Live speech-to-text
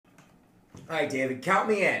All right, David, count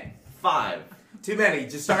me in. 5. Too many.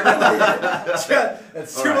 Just start with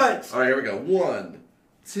That's too much. All right, here we go. 1,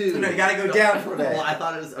 2. No, you gotta go down for that. Well, I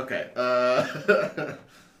thought it was okay.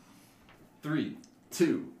 3,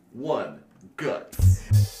 2, 1,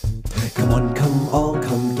 guts. Come on, come all,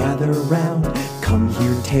 come gather round. Come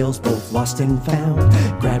hear tales both lost and found.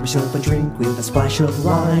 Grab yourself a drink with a splash of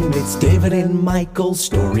lime. It's David and Michael's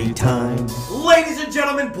story time. Ladies and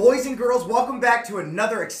gentlemen, boys and girls, welcome back to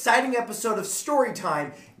another exciting episode of Story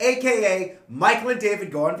Time, aka Michael and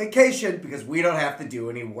David go on vacation because we don't have to do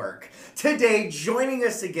any work. Today, joining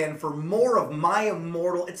us again for more of My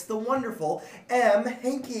Immortal, it's the wonderful Em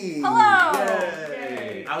Hantke. Hello!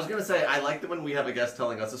 Yay. I was going to say, I like that when we have a guest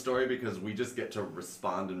telling us a story because we just get to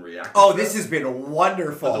respond and react. Oh, this has been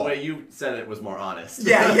wonderful. But the way you said it was more honest.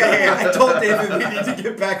 Yeah. I told David we need to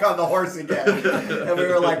get back on the horse again. And we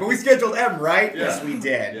were like, but we scheduled Em, right? Yeah. Yes, we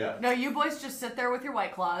did. Yeah. No, you boys just sit there with your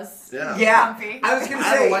White Claws. Yeah. Comfy. I was gonna I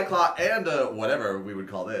have say a White Claw and whatever we would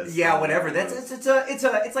call this. yeah, whatever.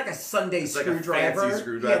 It's like a Sunday screwdriver. Like a fancy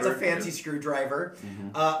screwdriver. Yeah, it's a fancy screwdriver.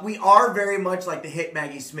 Mm-hmm. We are very much like the hit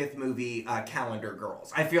Maggie Smith movie Calendar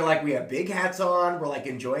Girls. I feel like we have big hats on. We're like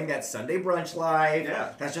enjoying that Sunday brunch life.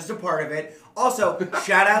 Yeah. That's just a part of it. Also,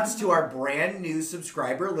 shout outs to our brand new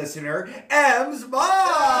subscriber listener, Em's mom.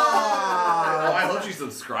 Oh, I hope she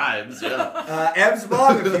subscribes. Yeah. Em's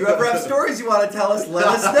mom, if you ever have stories you want to tell us, let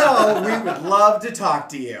us know. We would love to talk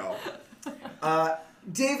to you.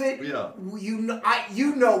 David,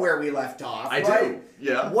 you know where we left off, I right? do.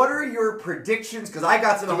 Yeah. What are your predictions? Because I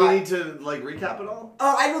got some. Do we need to recap it all?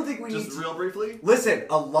 Oh, I don't think we need Just to. real briefly. Listen,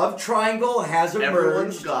 a love triangle has emerged.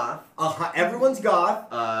 Everyone's goth. Everyone's goth.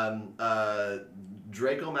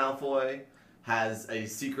 Draco Malfoy has a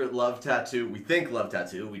secret love tattoo. We think love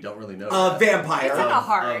tattoo. We don't really know. Vampire. It's like a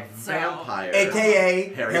heart. Vampire.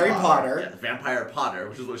 AKA Harry Potter. Yeah, Vampire Potter,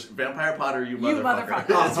 which is what Vampire Potter, you You motherfucker. motherfucker.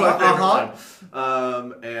 That's my favorite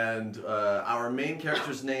one. And our main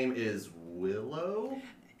character's name is Willow.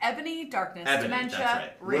 Ebony, darkness, Ebony, dementia, that's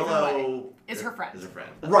right. Raven Willow Wedding is her friend.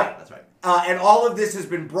 Right. That's right. And all of this has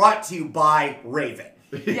been brought to you by Raven.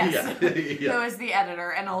 Yes. Yeah. Who is the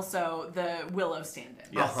editor and also the Willow stand-in.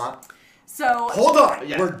 Yes. So Hold on.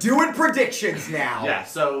 Yeah. We're doing predictions now. Yeah,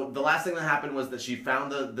 so the last thing that happened was that she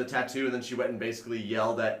found the tattoo and then she went and basically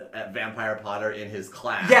yelled at Vampire Potter in his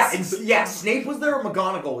class. Yeah, Snape was there or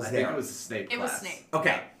McGonagall was I there? think it was Snape class. it was Snape.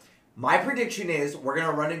 Okay. My prediction is we're going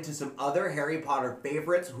to run into some other Harry Potter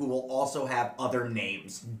favorites who will also have other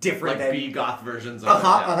names. Different Like than... B-goth versions of it.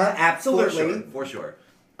 Absolutely. For sure.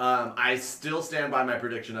 I still stand by my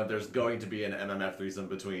prediction of there's going to be an MMF threesome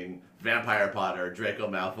between Vampire Potter, Draco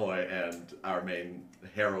Malfoy, and our main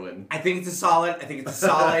heroine. I think it's a solid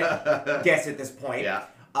guess at this point. Yeah.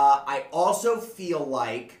 I also feel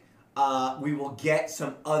like we will get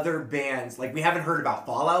some other bands. Like, we haven't heard about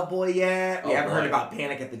Fall Out Boy yet. We haven't heard about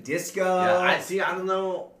Panic at the Disco. Yeah, I don't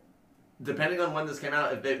know. Depending on when this came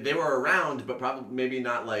out, if they were around, but probably maybe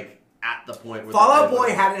not like at the point where Fall Out Boy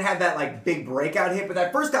hadn't had that like big breakout hit, but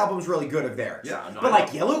that first album was really good of theirs. Yeah, no, but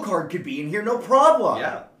like Yellow Card could be in here, no problem.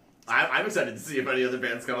 Yeah. I'm excited to see if any other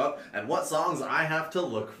bands come up and what songs I have to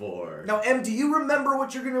look for. Now, Em, do you remember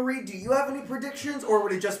what you're going to read? Do you have any predictions, or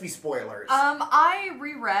would it just be spoilers? I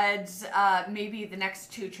reread maybe the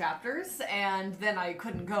next 2 chapters, and then I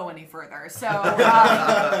couldn't go any further. So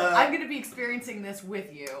I'm going to be experiencing this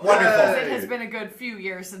with you. Wonderful. It has been a good few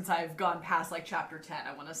years since I've gone past like chapter 10,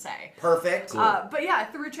 I want to say. Perfect. Cool. But yeah,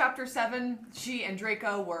 through chapter 7, she and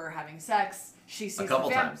Draco were having sex. She sees a couple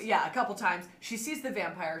times. Yeah, a couple times. She sees the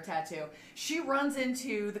vampire tattoo. She runs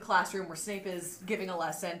into the classroom where Snape is giving a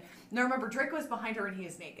lesson. Now remember, Draco is behind her and he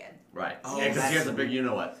is naked. Right. Oh, yeah, because he that's- has a big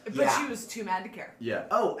you-know-what. But Yeah. she was too mad to care. Yeah.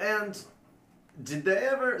 Oh, and did they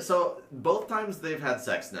ever... So, both times they've had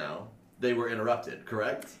sex now, they were interrupted,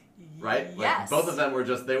 correct? Right? Yes. Like, both of them were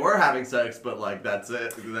just... They were having sex, but, like, that's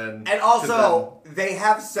it. Then... And also, they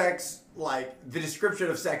have sex, like, the description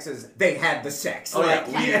of sex is they had the sex. Oh, like,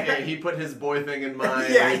 yeah. He put his boy thing in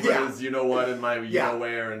mine. Yeah, he put yeah. his you-know-what in my Yeah.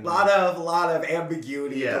 you-know-where. And... lot of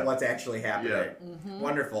ambiguity Yeah. to what's actually happening. Yeah.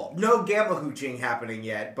 Wonderful. No gamma hooching happening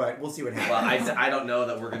yet, but we'll see what happens. Well, I don't know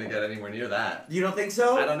that we're going to get anywhere near that. You don't think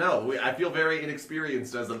so? I don't know. I feel very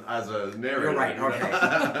inexperienced as a narrator. You're right, you know?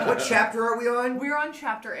 okay. What chapter are we on? We're on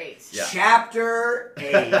chapter 8. Yeah. Chapter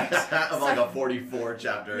 8. Of like a 44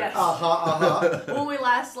 chapter. Yes. When we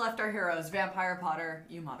last left our heroes, Vampire Potter,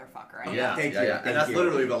 you motherfucker, right? Yeah, Thank yeah, you, yeah. thank And that's you.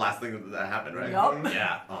 literally the last thing that happened, right? Yup.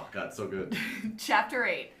 Yeah. Oh, God, so good. Chapter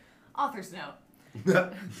 8. Author's note.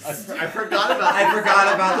 I forgot about I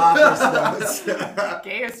forgot about author's notes.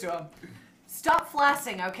 Gay us to him. Stop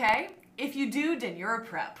flassing, okay? If you do, then you're a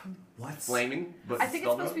prep. What? Flaming, but I think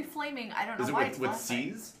it's supposed to be flaming. I don't know Is it why with, it's with plastic.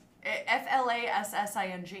 C's?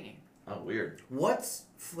 Flassing. Oh, weird. What's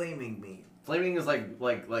flaming mean? Flaming is like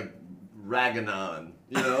ragging on,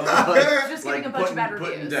 you know? Just getting a bunch of bad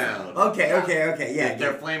putting reviews. down. Okay, yeah.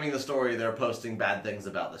 They're flaming the story. They're posting bad things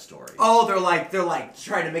about the story. Oh, they're like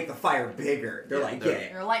trying to make the fire bigger. They're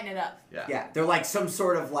They're lighting it up. Yeah. They're like some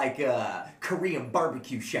sort of like Korean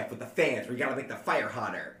barbecue chef with the fans where you gotta make the fire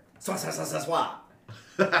hotter. Swah, swah, swah, swah,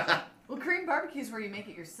 swah. Well, Korean barbecue is where you make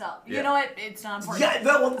it yourself. Yeah. You know what? It's not important. Yeah,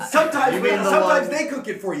 no, sometimes You mean the sometimes one- they cook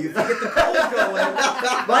it for you. If you get the coals going,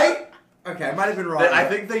 right? Okay, I might have been wrong. I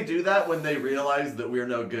think they do that when they realize that we're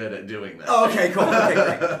no good at doing that. Oh, okay, cool.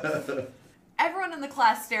 Okay, great. Everyone in the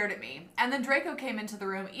class stared at me, and then Draco came into the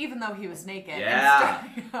room even though he was naked. Yeah.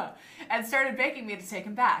 And started begging me to take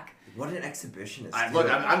him back. What an exhibitionist.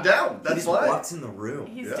 Look, I'm down. He That's just fine. walks in the room.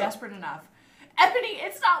 He's Yeah. desperate enough. Ebony,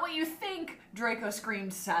 it's not what you think, Draco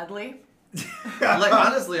screamed sadly. Like,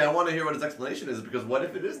 honestly, I want to hear what his explanation is, because what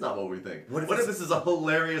if it is not what we think? What What if if this is a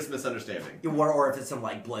hilarious misunderstanding? Or if it's some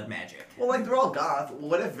like blood magic. Well, like, they're all goth.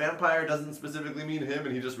 What if vampire doesn't specifically mean him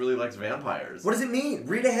and he just really likes vampires? What does it mean?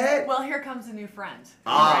 Read ahead. Well, here comes a new friend.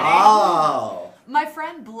 Oh. My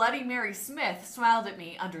friend Bloody Mary Smith smiled at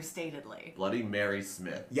me understatedly. Bloody Mary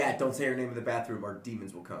Smith. Yeah, don't say her name in the bathroom or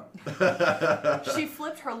demons will come. She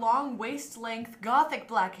flipped her long waist-length gothic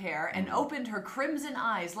black hair and opened her crimson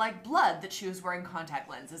eyes like blood that she was wearing contact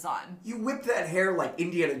lenses on. You whip that hair like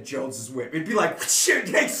Indiana Jones's whip. It'd be like, shit,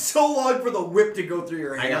 it takes so long for the whip to go through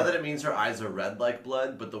your hair. I know that it means her eyes are red like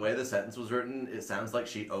blood, but the way the sentence was written, it sounds like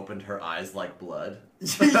she opened her eyes like blood.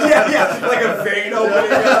 yeah, like a vein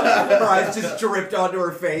opening up. Her eyes just dripped onto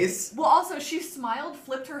her face. Well, also, she smiled,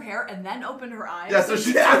 flipped her hair, and then opened her eyes. Yeah, so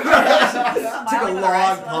she Took a Smiling with her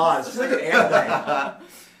eyes long closed. pause. She's like an anime.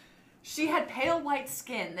 She had pale white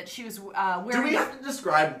skin that she was Do wearing. we have to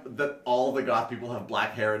describe that all the goth people have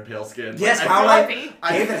black hair and pale skin? Yes, Like, how I would feel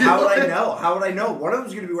I... David, how would I know? How would I know? One of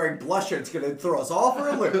them's going to be wearing blush and it's going to throw us all for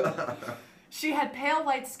a loop. She had pale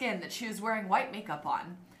white skin that she was wearing white makeup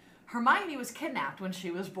on. Hermione was kidnapped when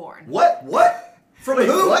she was born. What? What? From Wait,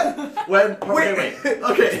 who? what? When? Okay, wait.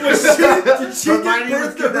 Okay. Did she give Hermione was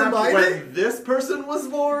birth to kidnapped Hermione? when this person was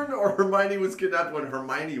born, or Hermione was kidnapped when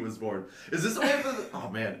Hermione was born? Is this oh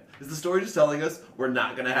man, is the story just telling us we're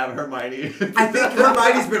not gonna have Hermione? I think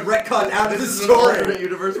Hermione's been retconned out of the This is an alternate story.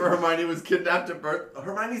 universe where Hermione was kidnapped at birth.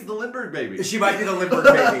 Hermione's the Lindbergh baby. She might be the Lindbergh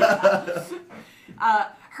baby.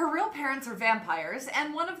 Her real parents are vampires,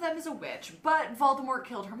 and one of them is a witch, but Voldemort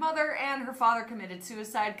killed her mother, and her father committed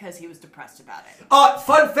suicide because he was depressed about it.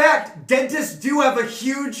 Fun fact, dentists do have a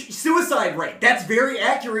huge suicide rate. That's very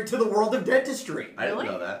accurate to the world of dentistry. I didn't Really?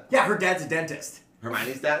 know that. Yeah, her dad's a dentist.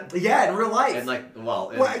 Hermione's dad? Yeah, in real life. And like,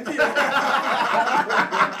 well,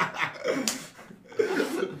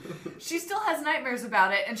 She still has nightmares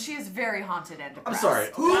about it, and she is very haunted and I'm depressed. sorry.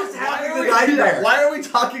 Who's having are the we- nightmare? Why are we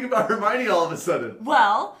talking about Hermione all of a sudden?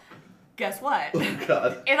 Well, guess what? Oh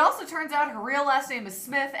God. It also turns out her real last name is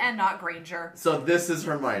Smith and not Granger. So this is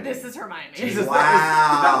Hermione. This is Hermione. Jesus, Wow.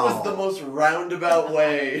 that was the most roundabout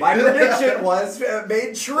way. My prediction was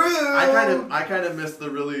made true. I kind of missed the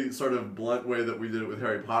really sort of blunt way that we did it with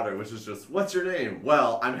Harry Potter, which is just, what's your name?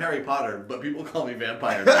 Well, I'm Harry Potter, but people call me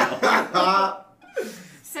Vampire now.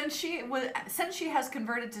 Since she has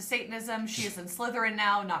converted to Satanism, she is in Slytherin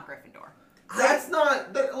now, not Gryffindor. That's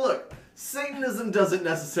not... Look, Satanism doesn't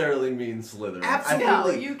necessarily mean Slytherin. Absolutely. I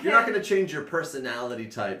feel like You you're not can- going to change your personality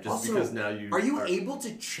type just Also, because now you... Are you able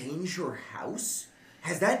to change your house?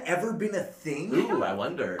 Has that ever been a thing? Ooh, I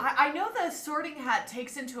wonder. I know the sorting hat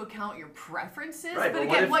takes into account your preferences, Right, but but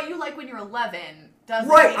what again, if- what you like when you're 11 doesn't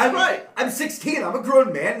Right, mean- I'm 16. I'm a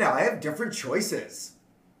grown man now. I have different choices.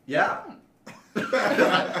 Yeah.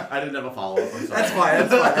 I didn't have a follow-up. I'm sorry. That's fine.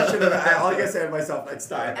 I should have. I'll guess it myself next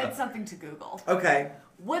time. It's something to Google. Okay.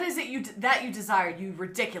 What is it that you desire, you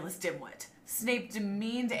ridiculous dimwit? Snape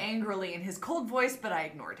demeaned angrily in his cold voice, but I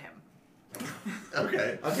ignored him.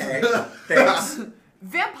 Okay. Okay. Thanks.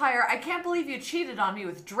 Vampire, I can't believe you cheated on me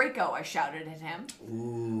with Draco, I shouted at him.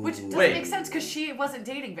 Ooh. Which doesn't Wait. make sense because she wasn't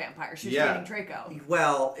dating Vampire, she was Yeah. dating Draco.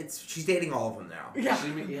 Well, she's dating all of them now. Yeah.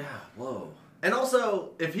 Yeah, whoa. And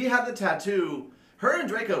also, if he had the tattoo, her and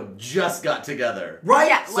Draco just got together. Right?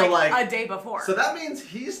 Yeah, So, like, a day before. So that means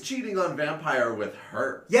he's cheating on Vampire with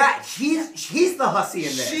her. Yeah, he's the hussy in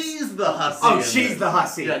this. She's the hussy. Oh, in she's this. the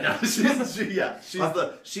hussy. Yeah, no,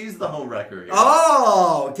 she's the homewrecker here.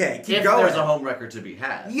 Oh, okay. Keep if going. there's a homewrecker to be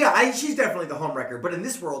had. Yeah, she's definitely the home wrecker, but in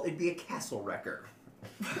this world, it'd be a castle wrecker.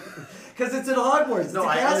 Because it's in Hogwarts. It's No, a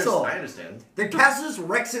I castle. understand. The castle just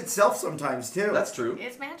wrecks itself sometimes, too. That's true.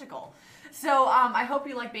 It's magical. So I hope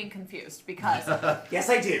you like being confused because Yes,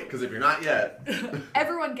 I do. Because if you're not yet,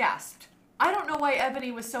 everyone gasped. I don't know why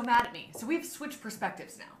Ebony was so mad at me. So we've switched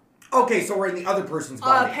perspectives now. Okay, so we're in the other person's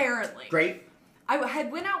body. Apparently. Great. I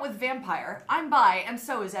had went out with Vampire. I'm bi, and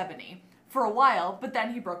so is Ebony. For a while, but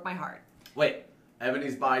then he broke my heart. wait,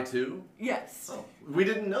 Ebony's bi too? Yes. Oh, we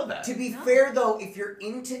didn't know that. To be fair, though, if you're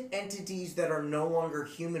into entities that are no longer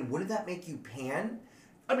human, wouldn't that make you pan?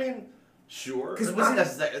 I mean, sure. 'Cause It's not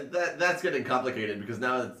necessarily, that's getting complicated because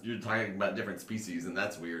now you're talking about different species, and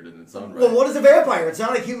that's weird in its own right. Well, what is a vampire? It's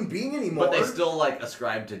not a human being anymore. But they still like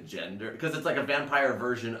ascribe to gender because it's like a vampire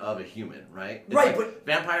version of a human, right? It's Right, like,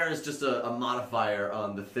 vampire is just a modifier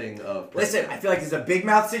on the thing of. Listen, I feel like it's a big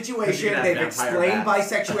mouth situation. They've explained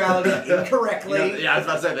bisexuality incorrectly. Yeah, I was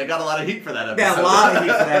about to say they got a lot of heat for that episode. Got a lot of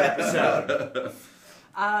heat for that episode.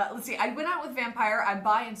 Let's see. I went out with Vampire. I'm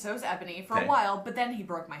bi, and so's Ebony for a while, but then he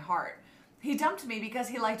broke my heart. He dumped me because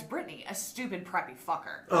he liked Brittany, a stupid preppy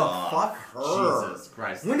fucker. Oh, fuck her. Jesus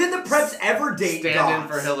Christ. When did the preps ever date Stand in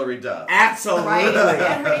goths? for Hillary Duff. Absolutely. Right?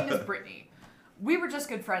 And her name is Brittany. We were just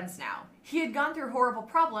good friends now. He had gone through horrible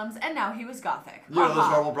problems, and now he was gothic. You know those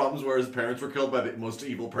horrible problems where his parents were killed by the most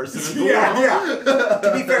evil person in the world? Yeah.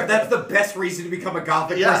 To be fair, that's the best reason to become a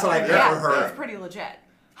gothic person I've ever Yeah, heard. it's pretty legit.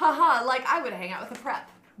 Haha, like I would hang out with a prep.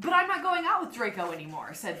 But I'm not going out with Draco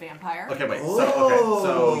anymore, said Vampire. Okay, wait.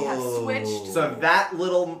 Oh. We have switched. So that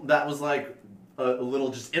was like a little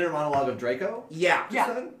just inner monologue of Draco? Yeah.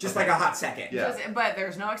 Yeah. Just like a hot second. Yeah. But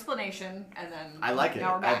there's no explanation, and then I like it.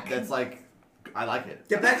 now we're back. That's like, I like it.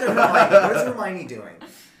 Get back to Hermione. What is Hermione doing?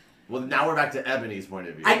 Well, now we're back to Ebony's point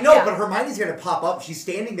of view. I know, Yeah. but Hermione's going to pop up. She's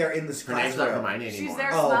standing there in the Her name's not classroom. Hermione anymore. She's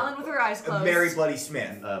there Oh. smiling with her eyes closed. Mary Bloody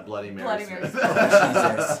Smith. Bloody Mary Bloody Smith. Mary.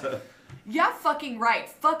 Oh, Jesus. Yeah, fucking right.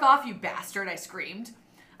 Fuck off, you bastard, I screamed.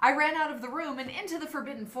 I ran out of the room and into the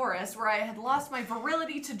Forbidden Forest where I had lost my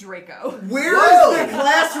virility to Draco. Where Whoa! is the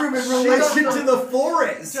classroom in relation to the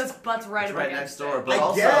forest? Just butts right It's up right against next door. it. But I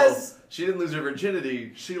also, guess. she didn't lose her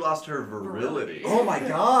virginity. She lost her virility. Oh my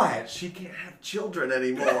god. She can't have children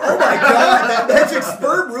anymore. Oh my god, that magic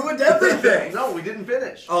sperm ruined everything. No, we didn't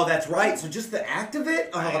finish. Oh, that's right. So just the act of it?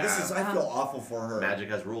 Oh, Yeah. I feel awful for her. Magic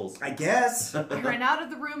has rules. I guess. I ran out of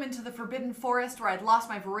the room into the Forbidden Forest where I'd lost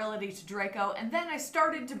my virility to Draco, and then I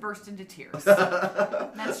started to burst into tears.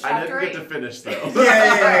 That's I chapter didn't 8. get to finish though.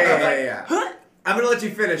 Yeah. I'm gonna let you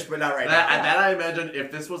finish, but not right now. That I imagine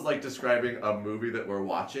if this was like describing a movie that we're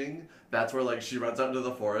watching, that's where like she runs out into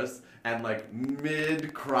the forest and like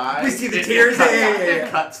mid cry. We see the tears. It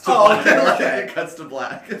cuts to black. Okay. It cuts to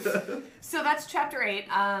black. So that's chapter 8.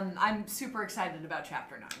 I'm super excited about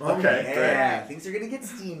chapter 9. Oh, Okay, yeah. Things are gonna get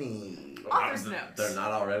steamy. Author's notes. They're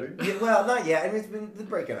not already. Yeah, well, not yet. I mean, it's been the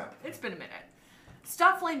breaking up. It's been a minute.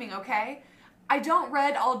 Stop flaming, okay? I don't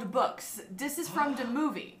read all the books. This is from the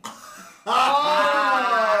movie.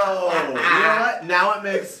 Oh, you know what? Now it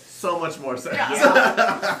makes so much more sense.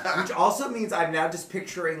 Yeah. Which also means I'm now just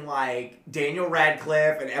picturing like Daniel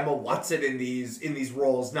Radcliffe and Emma Watson in these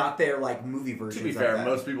roles, not their like movie versions. To be of fair, that.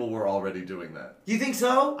 most people were already doing that. You think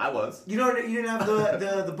so? I was. You didn't have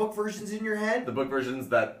the book versions in your head? The book versions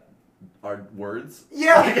that are words.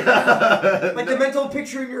 Yeah. Like the mental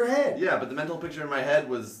picture in your head. Yeah, but the mental picture in my head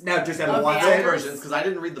was Now just Emma Of the Watson. actors. versions because I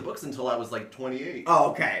didn't read the books until I was like 28.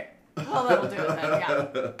 Oh, okay. Well, that'll do it then,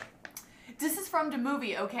 yeah. This is from the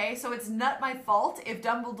movie, okay? So it's not my fault if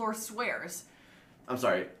Dumbledore swears. I'm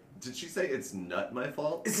sorry. Did she say it's not my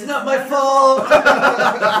fault? It's not my fault.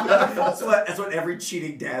 That's what every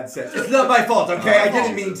cheating dad says. It's not my fault, okay? I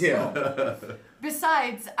didn't mean to.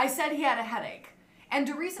 Besides, I said he had a headache. And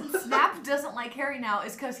the reason Snap doesn't like Harry now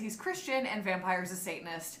is because he's Christian and Vampire's a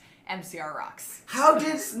Satanist. MCR rocks. How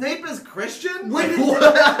did Snape is Christian? When did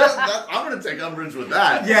I'm gonna take umbrage with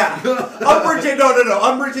that. Yeah. Umbridge, no.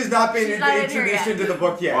 Umbridge has not been She's not in here introduced yet. into the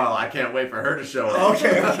book yet. Well, I can't wait for her to show up.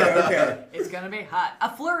 Okay. It's gonna be hot.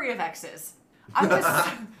 A flurry of X's.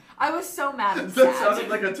 I was so mad and That sounded sad.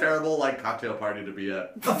 like a terrible like cocktail party to be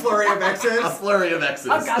at. A flurry of X's. A flurry of X's.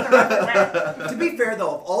 Oh god, they're everywhere. To be fair,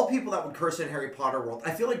 though, of all people that would curse in Harry Potter world,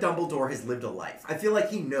 I feel like Dumbledore has lived a life. I feel like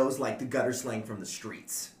he knows, like, the gutter slang from the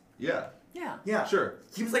streets. Yeah. Yeah. Yeah. Sure.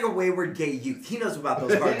 He was like a wayward gay youth. He knows about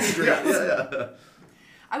those hard streets. Yeah.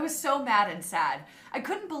 I was so mad and sad. I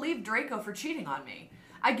couldn't believe Draco for cheating on me.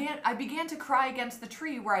 I began to cry against the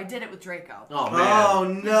tree where I did it with Draco. Oh, man.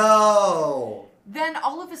 Oh, no. Then,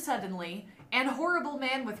 all of a suddenly, an horrible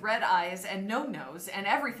man with red eyes and no nose and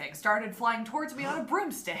everything started flying towards me on a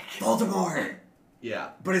broomstick. Voldemort. Yeah.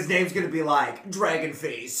 But his name's gonna be like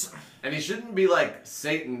Dragonface. And he shouldn't be like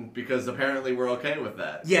Satan because apparently we're okay with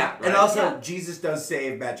that. Yeah, Right? and also Yeah. Jesus does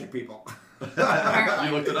save magic people. Apparently.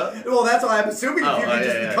 You looked it up? Well, that's why I'm assuming if you can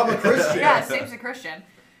just become a Christian. Yeah, seems a Christian.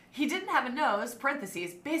 He didn't have a nose,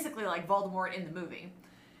 parentheses, basically like Voldemort in the movie.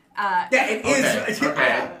 Yeah, it is.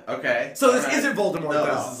 Okay. So this isn't Voldemort, No,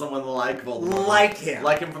 though. this is someone like Voldemort. Like him.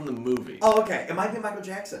 Like him from the movie. Oh, okay. It might be Michael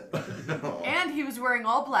Jackson. And he was wearing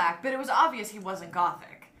all black, but it was obvious he wasn't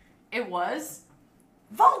Gothic. It was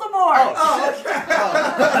Voldemort!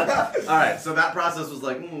 Alright, so that process was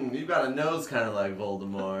like, you've got a nose kind of like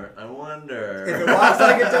Voldemort. I wonder. If it walks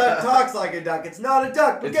like a duck, talks like a duck, it's not a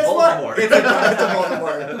duck. But It's guess Voldemort. what? It's a duck. It's a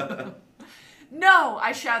Voldemort. No,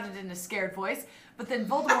 I shouted in a scared voice, but then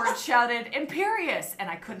Voldemort shouted, Imperious, and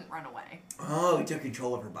I couldn't run away. Oh, he took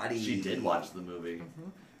control of her body. She did watch the movie.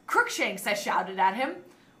 Crookshanks, I shouted at him,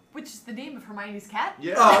 which is the name of Hermione's cat.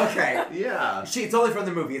 Yeah. Oh, okay. Yeah. It's only from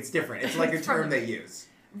the movie. It's different. It's like a It's from term the they use.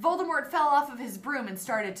 Voldemort fell off of his broom and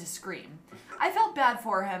started to scream. I felt bad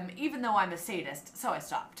for him, even though I'm a sadist, so I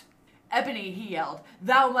stopped. Ebony, he yelled,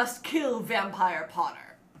 thou must kill Vampire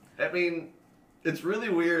Potter. I mean, it's really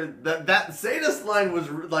weird that sadist line was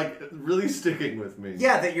really sticking with me.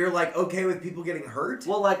 Yeah, that you're like okay with people getting hurt.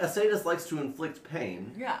 Well, like a sadist likes to inflict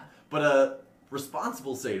pain. Yeah. But a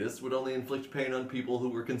responsible sadist would only inflict pain on people who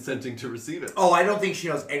were consenting to receive it. Oh, I don't think she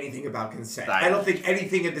knows anything about consent. I don't think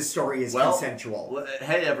anything in this story is consensual.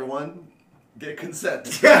 Hey, everyone, get consent.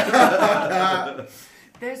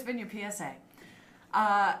 There's been your PSA.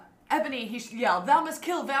 Ebony, he yelled, thou must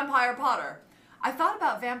kill Vampire Potter. I thought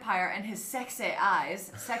about Vampire and his sexy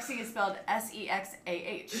eyes. Sexy is spelled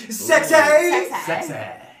S-E-X-A-H. Sexy! Sexy!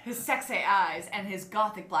 His sexy eyes and his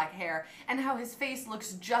gothic black hair, and how his face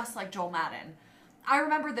looks just like Joel Madden. I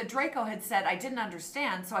remember that Draco had said I didn't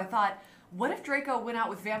understand, so I thought, what if Draco went out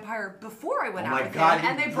with Vampire before I went out with him,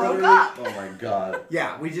 and they broke up? Oh my god.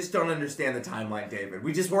 Yeah, we just don't understand the timeline, David.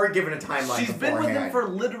 We just weren't given a timeline She's been with him beforehand. for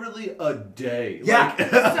literally a day. Yeah. So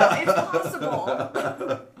it's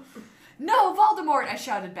possible. No, Voldemort, I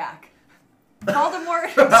shouted back.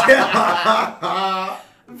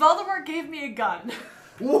 Voldemort gave me a gun.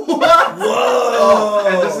 What? Whoa!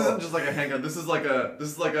 And this isn't just like a handgun. This is like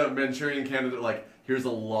a Manchurian candidate. Like, here's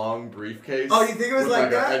a long briefcase. Oh, you think it was with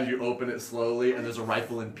like that? And you open it slowly, and there's a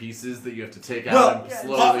rifle in pieces that you have to take out Well, and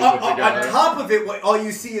slowly put together. on top of it, all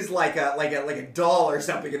you see is like a doll or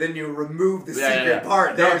something, and then you remove the secret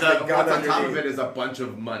part. No, There's the gun what's on top of underneath. it is a bunch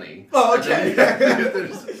of money. Oh, okay.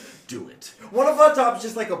 Do it. One of on top is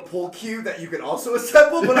just like a pull cue that you can also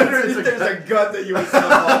assemble, but underneath there's a gun that you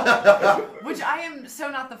assemble. Which I am so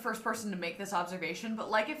not the first person to make this observation, but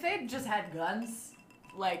like if they'd just had guns,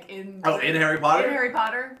 like in in Harry Potter? In Harry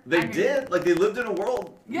Potter, They did. Like, they lived in a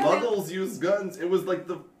world. Yeah, Muggles used guns. It was like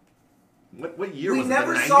the... What year We was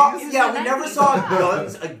never it? The saw, 90s? yeah, we the never 90s, saw yeah.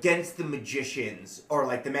 guns against the magicians or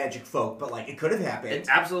like the magic folk, but like it could have happened. It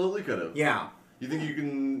absolutely could have. Yeah. You think you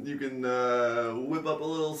can whip up a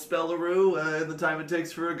little spellaroo in the time it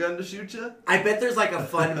takes for a gun to shoot you? I bet there's like a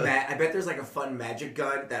fun magic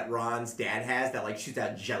gun that Ron's dad has that like shoots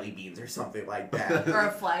out jelly beans or something like that. or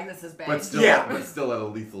a flag that says bang. But still, Yeah. but still at a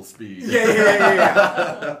lethal speed.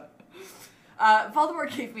 Yeah.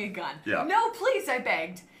 Voldemort gave me a gun. Yeah. No, please, I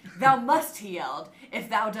begged. Thou must, he yelled. If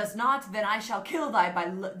thou dost not, then I shall kill thy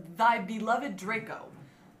beloved Draco.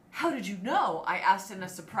 How did you know? I asked in a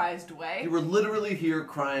surprised way. You were literally here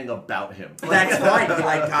crying about him. That's right. He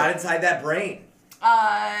like got inside that brain.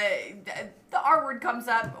 The R word comes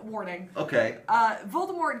up. Warning. Okay.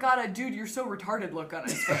 Voldemort got a dude, you're so retarded look on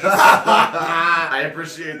his face. I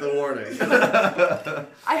appreciate the warning.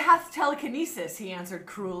 I hath telekinesis, he answered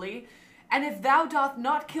cruelly. And if thou doth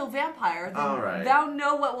not kill Vampire, then Alright. thou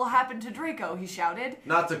know what will happen to Draco, he shouted.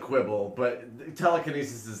 Not to quibble, but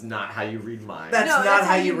telekinesis is not how you read minds. That's No, not that's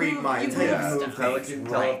how how you you read move- minds. you How you move move stuff. things.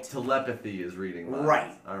 Right. Telepathy is reading minds.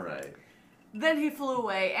 Right. Alright. Then he flew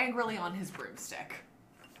away angrily on his broomstick.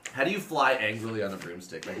 How do you fly angrily on a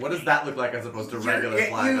broomstick? Like, what does that look like as opposed to regular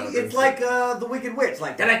flying on a broomstick? It's like the Wicked Witch,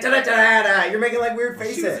 like da-da-da-da-da-da. You're making like weird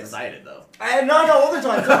faces. She was excited, though. No, all the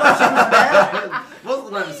time. Sometimes she was mad. Most of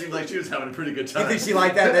the time it seemed like she was having a pretty good time. You think she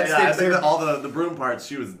liked that? That Yeah, I sticks think her. that all the broom parts,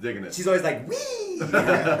 she was digging it. She's always like, wee.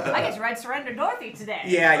 I get to ride Surrender Dorothy today.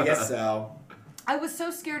 Yeah, I guess so. I was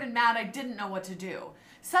so scared and mad I didn't know what to do.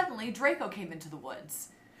 Suddenly, Draco came into the woods.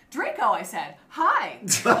 Draco, I said, hi.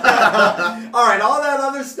 All right, all that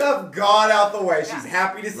other stuff gone out the way. She's Yeah.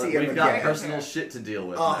 happy to see Look, him we've got again. personal shit to deal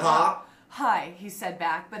with. Uh-huh. Hi, he said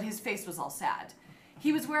back, but his face was all sad.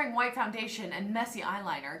 He was wearing white foundation and messy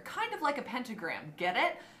eyeliner, kind of like a pentagram. Get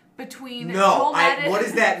it? Between No, Joel Madden- what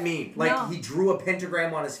does that mean? Like, No. he drew a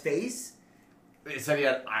pentagram on his face? It said he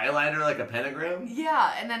had eyeliner like a pentagram?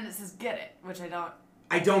 Yeah, and then it says get it, which I don't.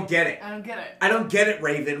 I don't get it. I don't get it. I don't get it,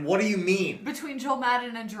 Raven. What do you mean? Between Joel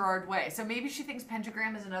Madden and Gerard Way. So maybe she thinks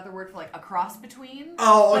pentagram is another word for like a cross between.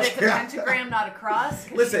 Oh, but it's a yeah. pentagram, not a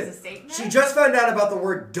cross. Listen, she's a Satanist. she just found out about the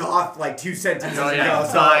word doth like 2 sentences Oh ago. yeah,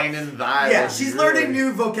 so- thine and thy. Yeah, was she's really- learning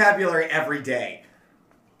new vocabulary every day.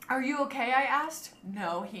 Are you okay? I asked.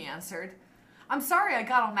 No, he answered. I'm sorry I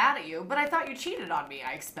got all mad at you, but I thought you cheated on me.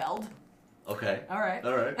 I expelled. Okay. All right.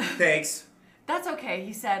 All right. Thanks. That's okay,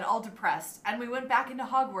 he said, all depressed, and we went back into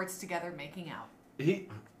Hogwarts together making out.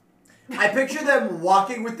 I picture them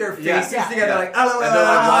walking with their faces Yeah. together, Yeah. like, And they're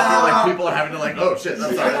like walking, like people are having to like, oh shit,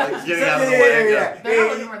 I'm sorry, like getting out of the way. Yeah. They're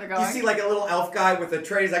not looking where they're going. You see like a little elf guy with a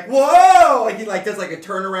tray, he's like, whoa! Like he like does like a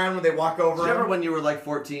turnaround when they walk over Do you remember him. when you were like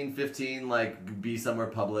 14, 15, like be somewhere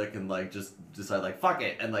public and like just decide like fuck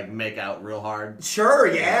it and like make out real hard? Sure,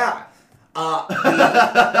 yeah.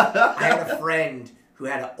 I had a friend who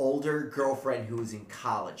had an older girlfriend who was in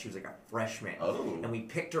college. She was like a freshman. Oh. And we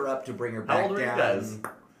picked her up to bring her How back old were you down. guys?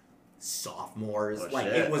 Sophomores. Oh, like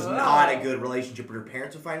shit. it was Oh. not a good relationship, but her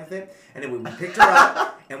parents were fine with it. And then we picked her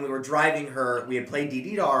up and we were driving her. We had played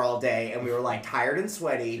DDR all day and we were like tired and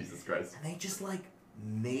sweaty. Jesus Christ. And they just like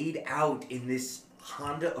made out in this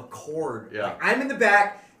Honda Accord. Yeah. Like, I'm in the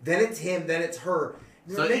back, then it's him, then it's her.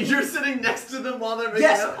 So you're sitting next to them while they're making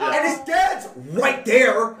Yes, out? Yeah. and his dad's right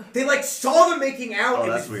there. They like saw them making out. Oh, It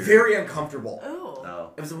that's was weird. very uncomfortable. Ooh. Oh.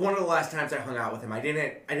 It was one of the last times I hung out with him. I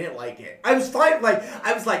didn't like it. I was fine. Like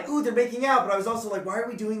I was like, ooh, they're making out, but I was also like, why are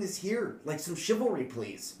we doing this here? Like some chivalry,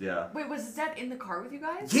 please. Yeah. Wait, was his dad in the car with you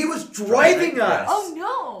guys? He was driving Driving? us. Oh,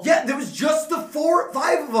 no. Yeah, there was just the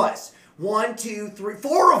 5 of us. 1, 2, 3,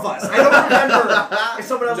 4 of us. I don't remember if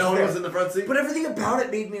someone else No was one there. was in the front seat? But everything about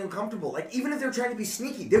it made me uncomfortable. Like, even if they were trying to be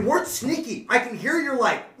sneaky, they weren't sneaky. I can hear your,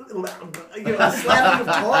 like, slapping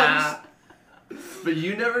of tongues. But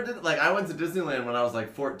you never did, like, I went to Disneyland when I was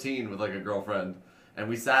like 14 with like a girlfriend. And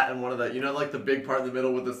we sat in one of the, you know, like the big part in the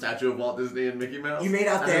middle with the statue of Walt Disney and Mickey Mouse? You made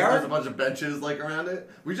out And there? There's a bunch of benches like around it.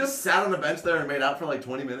 We just sat on a bench there and made out for like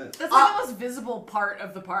 20 minutes. That's like the most visible part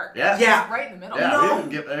of the park. Yeah. Yeah. It's right in the middle. Yeah, No.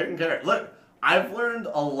 I didn't care. Look, I've learned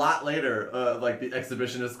a lot later, like the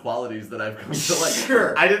exhibitionist qualities that I've come to like.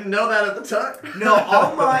 Sure. I didn't know that at the time. No,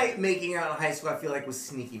 all my making out in high school, I feel like, was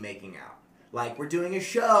sneaky making out. Like, we're doing a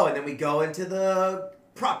show, and then we go into the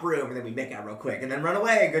prop room, and then we make out real quick, and then run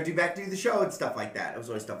away and go back to the show and stuff like that. It was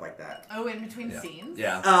always stuff like that. Oh, in between scenes?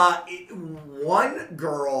 Yeah. One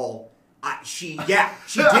girl, she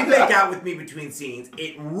did make out with me between scenes.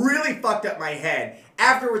 It really fucked up my head.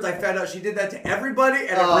 Afterwards, I found out she did that to everybody,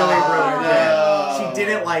 and it really ruined it. She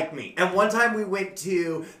didn't like me. And one time we went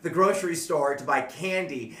to the grocery store to buy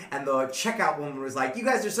candy, and the checkout woman was like, "You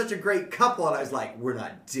guys are such a great couple," and I was like, "We're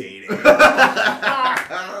not dating."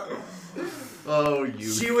 Oh, you.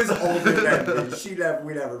 She was older than me.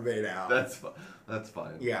 We never made out. That's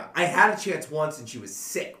fine. Yeah, I had a chance once, and she was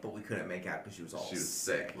sick, but we couldn't make out because she was all She was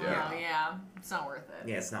sick. Oh, Yeah. yeah. It's not worth it.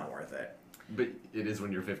 Yeah, it's not worth it. But it is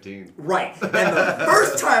when you're 15. Right. And the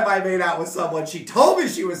first time I made out with someone, she told me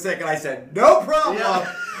she was sick, and I said, no problem.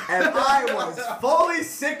 Yeah. And I was fully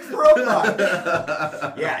sick for a month.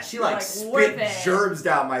 Yeah, she like worth spit it. germs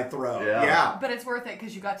down my throat. Yeah. Yeah. But it's worth it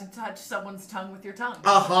because you got to touch someone's tongue with your tongue.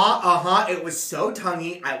 It was so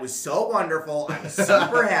tonguey. It was so wonderful. I was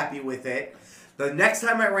super happy with it. The next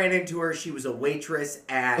time I ran into her, she was a waitress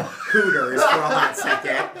at Hooters for a hot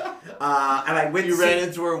second. And I went You to ran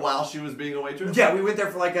into her while she was being a waitress? Yeah, we went there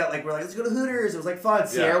for we're like, let's go to Hooters. It was like fun.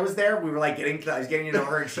 Sierra was there. We were like I was getting to know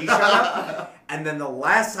her, and she showed up. And then the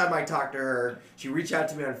last time I talked to her, she reached out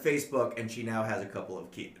to me on Facebook, and she now has a couple of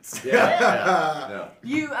kids. Yeah.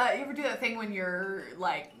 You ever do that thing when you're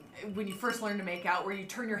like, when you first learn to make out, where you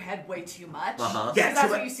turn your head way too much? Uh-huh. Yeah, Because that's too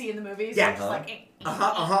what much. you see in the movies. Yeah. You're just like,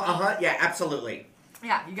 Yeah, absolutely.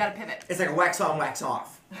 Yeah, you gotta pivot. It's like a wax on, wax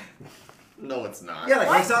off. No, it's not. Yeah, like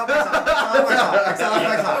wax on, wax off, wax on, wax off, wax on,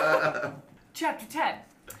 wax off. Chapter 10.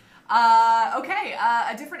 Okay,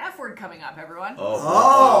 a different F word coming up, everyone. Okay.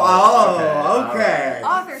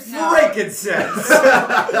 Author's note. Frankincense.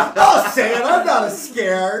 I'll say it. I'm not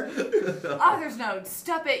scared. Author's note.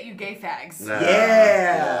 Stop it, you gay fags. Nah.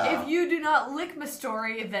 Yeah. If you do not lick my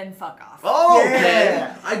story, then fuck off. Oh, okay.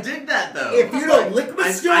 Yeah. I dig that though. If you don't lick my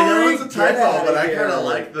story, I know it's a get typo, outta but I here. kind of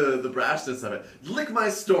like the brashness of it. Lick my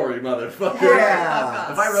story, motherfucker.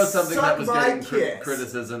 Yeah. If I wrote something Suck that was my getting kiss.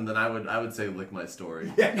 criticism, then I would say lick my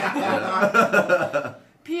story.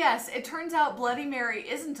 P.S. It turns out Bloody Mary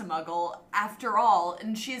isn't a muggle after all,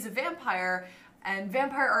 and she is a vampire, and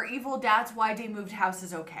vampire are evil. That's why they moved house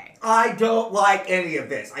is okay. I don't like any of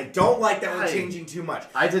this. I don't like that we're Right. changing too much.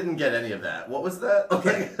 I didn't get any of that. What was that?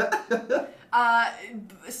 Okay.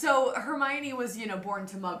 So Hermione was, born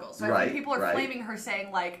to Muggle. So I think people are flaming her,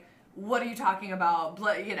 saying like, "What are you talking about?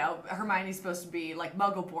 Hermione's supposed to be like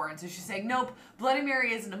Muggle-born." So she's saying, "Nope, Bloody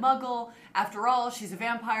Mary isn't a Muggle. After all, she's a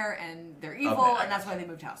vampire, and they're evil, and that's why they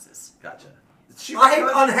moved houses." Gotcha.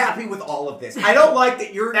 I'm unhappy with all of this. I don't like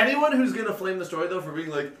that you're... Anyone who's going to flame the story, though, for being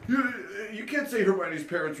like, you can't say Hermione's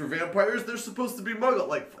parents were vampires, they're supposed to be Muggle.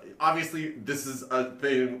 Like, obviously, this is a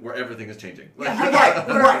thing where everything is changing. Like,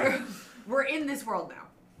 right. We're in this world now.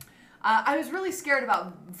 I was really scared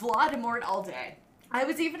about Voldemort all day. I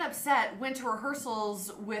was even upset, went to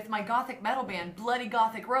rehearsals with my gothic metal band, Bloody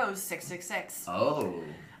Gothic Rose 666. Oh.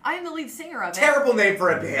 I am the lead singer of it. Terrible name for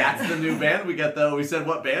a band. That's the new band we get, though. We said,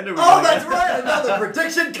 what band are we Oh, that's right. Another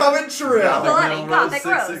prediction coming true. Bloody Gothic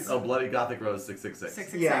Rose. Oh, Bloody Gothic Rose 666.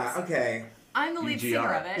 666. Yeah, okay. I'm the lead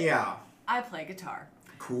singer of it. Yeah. I play guitar.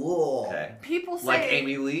 Cool. Okay. People say... Like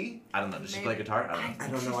Amy Lee? I don't know. Does she play guitar? I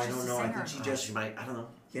don't know. I don't know. I think she just... She might. I don't know.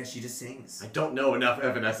 Yeah, she just sings. I don't know enough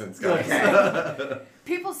Evanescence, guys. Okay.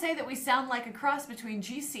 People say that we sound like a cross between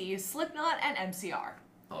GC, Slipknot, and MCR.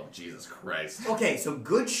 Oh, Jesus Christ. Okay, so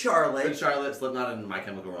Good Charlotte. Good Charlotte, Slipknot, and My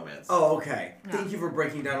Chemical Romance. Oh, okay. Yeah. Thank you for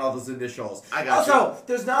breaking down all those initials. I got Also,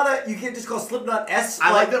 there's not a... You can't just call Slipknot S.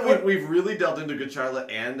 I like that we've really delved into Good Charlotte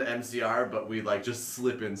and MCR, but we just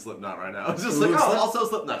slip in Slipknot right now. It's just like, also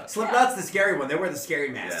Slipknot. Slipknot's the scary one. They wear the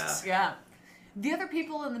scary masks. Yeah. The other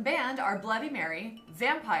people in the band are Bloody Mary,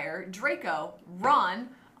 Vampire, Draco, Ron,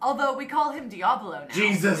 although we call him Diablo now.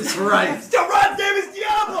 Jesus Christ. Ron's name is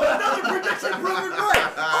Diablo! Another prediction proven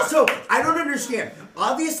right! Also, I don't understand.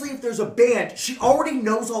 Obviously, if there's a band, she already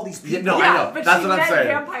knows all these people. Yeah, I know. But That's she what I'm met saying.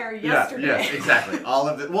 Vampire yesterday. Yes, exactly. All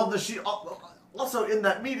of it. Well, also in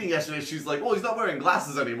that meeting yesterday, she's like, well, he's not wearing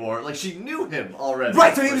glasses anymore. Like, she knew him already.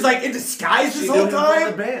 Right, so he was like in disguise this whole time?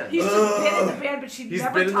 From the band. He's just been in the band, but He's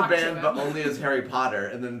been in the band, but only as Harry Potter.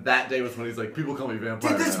 And then that day was when he's like, people call me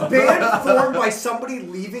vampire. Did this now. band form by somebody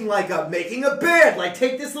leaving, making a band? Like,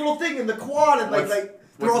 take this little thing in the quad and,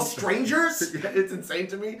 they're all strangers? It's insane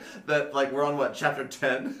to me that, we're on, chapter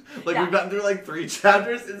 10? Yeah. We've gotten through, 3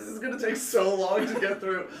 chapters. This is going to take so long to get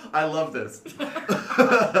through. I love this.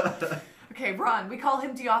 Okay, Ron, we call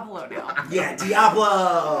him Diablo now. Yeah,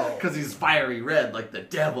 Diablo! Because he's fiery red like the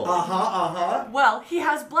devil. Well, he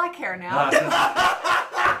has black hair now. God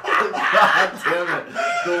damn it.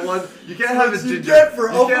 The one, you can't have a ginger. You get for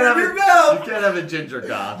opening your mouth! You can't have a ginger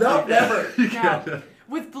goth. No, never. No,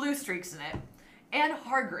 with blue streaks in it. And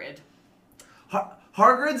Hagrid.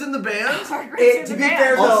 Hagrid's in the band? Hagrid's in the band.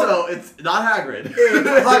 Fair, also, it's not Hagrid.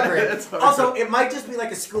 It's Hagrid. It's Hagrid. Also, it might just be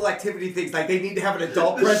like a school activity thing. Like, they need to have an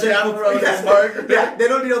adult present. chaperone is Hagrid. Yeah, they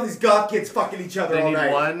don't need all these goth kids fucking each other They all need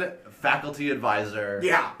night. one faculty advisor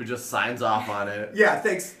who just signs off on it. Yeah,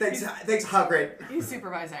 thanks, Hagrid. He's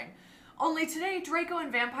supervising. Only today, Draco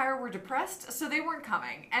and Vampire were depressed, so they weren't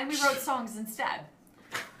coming, and we wrote songs instead.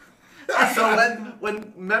 So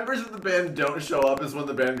when members of the band don't show up is when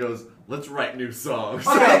the band goes, let's write new songs.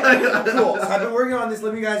 Okay, cool. So I've been working on this.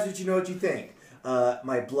 Let me guys let you know what you think.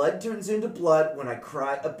 My blood turns into blood when I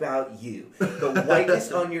cry about you. The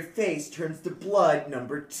whiteness on your face turns to blood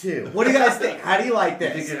 #2. What do you guys think? How do you like You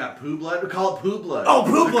think this? it got poo blood? We call it poo blood. Oh,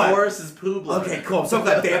 poo blood! The chorus is poo blood. Okay, cool. I'm so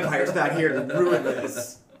glad Vampire's not here to ruin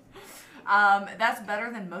this. That's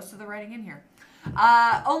better than most of the writing in here.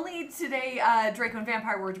 Only today, Draco and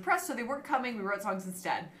Vampire were depressed, so they weren't coming. We wrote songs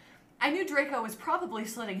instead. I knew Draco was probably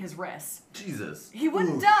slitting his wrists. Jesus. He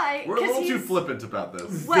wouldn't die. We're a little too flippant about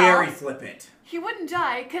this. Well, Very flippant. He wouldn't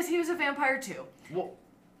die because he was a vampire too. Well,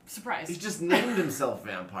 Surprise. he just named himself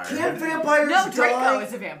vampire. Can't vampires No, die? Draco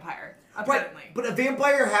is a vampire. Apparently. But a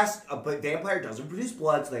vampire but vampire doesn't produce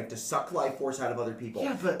blood, so they have to suck life force out of other people.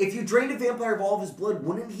 Yeah, but if you drained a vampire of all of his blood,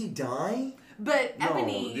 wouldn't he die? But no,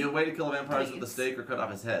 Ebony... the way to kill a vampire is with a stake or cut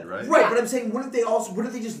off his head, right? Right, Yeah. but I'm saying, wouldn't they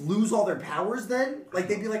just lose all their powers then? Like,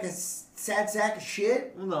 they'd be like a sad sack of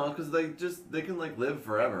shit? Well, no, because they can live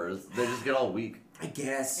forever. They just get all weak. I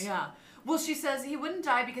guess. Yeah. Well, she says he wouldn't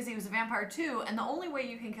die because he was a vampire too, and the only way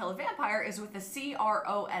you can kill a vampire is with a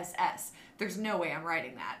CROSS. There's no way I'm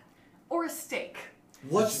writing that. Or a stake.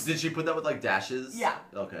 Did she put that with dashes? Yeah.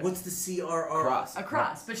 Okay. What's the CRR? Cross? A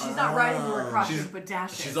cross, but she's not writing the word cross, she put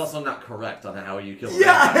dashes. She's also not correct on how you kill a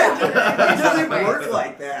Yeah, vampire. it doesn't work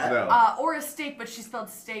like that. No. Or a steak, but she spelled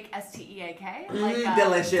steak S-T-E-A-K.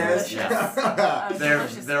 Delicious.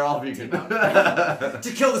 Delicious. They're all vegan.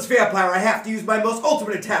 To kill this vampire, I have to use my most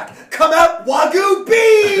ultimate attack. Come out, Wagyu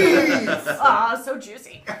beef! Ah, so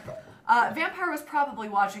juicy. Vampire was probably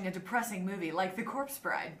watching a depressing movie like The Corpse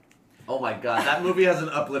Bride. Oh my god, that movie has an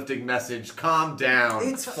uplifting message. Calm down.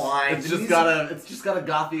 It's fine. It's just got a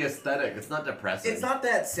gothy aesthetic. It's not depressing. It's not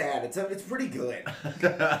that sad. It's pretty good.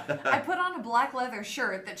 I put on a black leather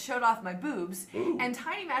shirt that showed off my boobs and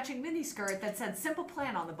tiny matching miniskirt that said "Simple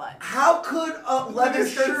Plan" on the butt. How could a leather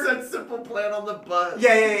shirt said "Simple Plan" on the butt?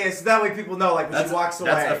 Yeah. So that way people know, like, when she walks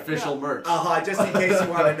away. That's official merch. Just in case you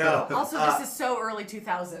want to know. Also, this is so early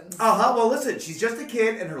 2000s. Well, listen, she's just a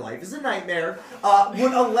kid and her life is a nightmare.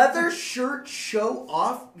 Would a leather shirt show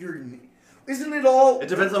off your... Isn't it all... It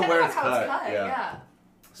depends on where it's how cut. it's cut. Yeah.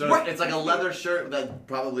 So What? it's like a leather shirt that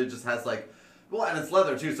probably just has like... Well, and it's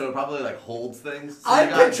leather too, so it probably like holds things. So I'm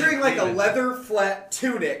picturing like a leather flat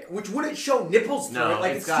tunic, which wouldn't show nipples through No, it.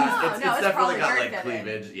 Like it's definitely probably got very like fitting.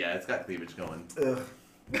 cleavage. Yeah, it's got cleavage going.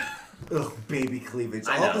 Ugh, baby cleavage.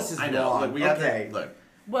 I All know. this is I know. wrong. Look, we have okay. to, look.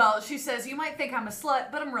 Well, she says, you might think I'm a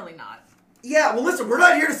slut, but I'm really not. Yeah, well, listen, we're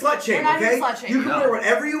not here to slut shame, We're not okay? here to slut shame. You can wear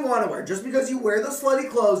whatever you want to wear. Just because you wear the slutty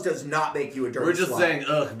clothes does not make you a dirty We're just slut. saying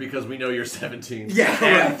ugh because we know you're 17. Yeah,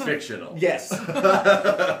 and right. fictional. Yes.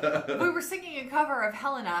 We were singing a cover of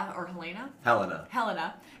Helena,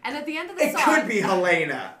 Helena. and at the end of the It song... could be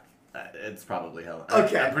Helena. It's probably Helena.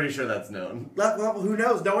 Okay. I'm pretty sure that's known. Well, who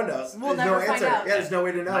knows? No one knows. We'll There's never no find answer. out. Yeah, there's no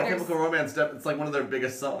way to know. My Chemical Romance, it's like one of their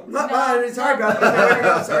biggest songs. Sorry No. about that. There's no way to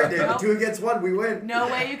know. Sorry, David. Nope. 2 against 1, we win. No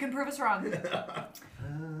way you can prove us wrong.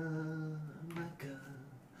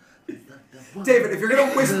 David, if you're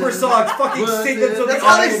gonna whisper songs, fucking sing them so That's the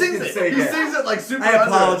how he audience sings can it. sing He it. sings it like super I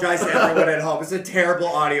under. apologize to everyone at home. It's a terrible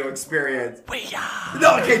audio experience.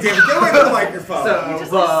 No, okay, David, get away from the microphone. You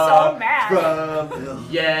just look so mad.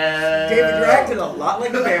 Yeah. David, you're acting a lot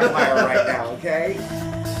like a vampire right now, okay?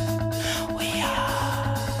 We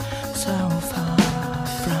are so far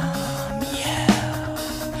from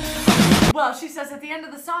you. Well, she says at the end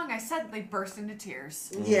of the song, I said they burst into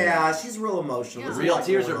tears. Yeah, she's real emotional. Yeah. There's a Real lot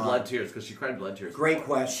tears going or on. blood tears? Because she cried blood tears. Great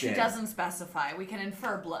question. She doesn't specify. We can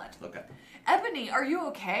infer blood. Okay. Ebony, are you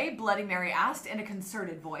okay? Bloody Mary asked in a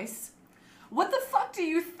concerted voice. What the fuck do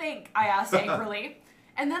you think? I asked angrily.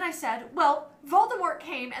 And then I said, well, Voldemort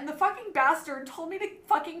came and the fucking bastard told me to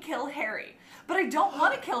fucking kill Harry. But I don't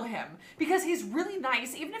want to kill him because he's really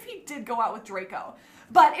nice, even if he did go out with Draco.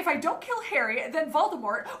 But if I don't kill Harry, then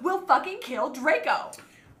Voldemort will fucking kill Draco.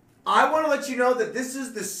 I want to let you know that this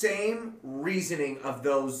is the same reasoning of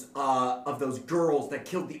those girls that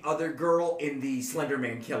killed the other girl in the Slender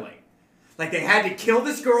Man killing. Like, they had to kill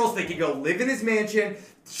this girl so they could go live in his mansion.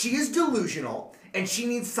 She is delusional, and she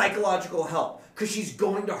needs psychological help. Because she's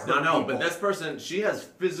going to hurt people. But this person, she has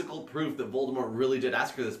physical proof that Voldemort really did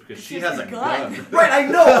ask her this because she has a gun. Right, I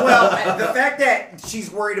know. Well, the fact that she's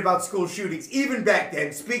worried about school shootings, even back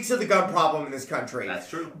then, speaks to the gun problem in this country. That's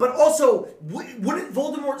true. But also, wouldn't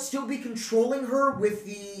Voldemort still be controlling her with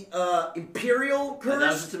the Imperial curse? And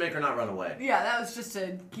that was just to make her not run away. Yeah, that was just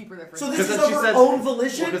to keep her there for So a this second. is then of she her said- own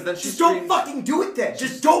volition? well, 'cause then she Just don't screams- fucking do it then.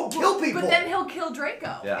 Just don't kill people. But then he'll kill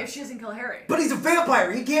Draco Yeah. if she doesn't kill Harry. But he's a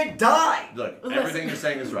vampire. He can't die. Look, Listen. everything you're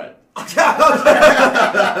saying is right.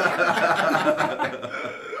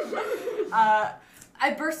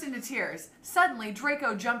 I burst into tears. Suddenly,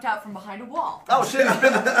 Draco jumped out from behind a wall. Oh shit,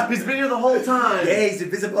 he's been here the whole time. Yeah, he's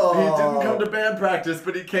invisible. He didn't come to band practice,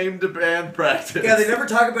 but he came to band practice. Yeah, they never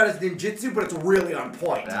talk about his ninjutsu, but it's really on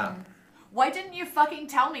point. Yeah. Why didn't you fucking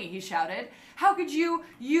tell me? He shouted. How could you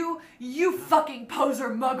fucking poser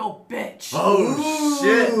muggle bitch? Oh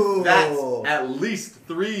shit, Ooh. that's at least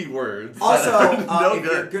 3 words. Also, no if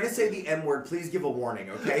you're good. gonna say the M word, please give a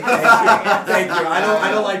warning, okay? Thank you. Thank you.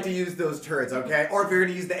 I don't like to use those turds, okay? Or if you're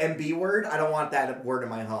gonna use the MB word, I don't want that word in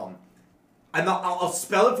my home. I'll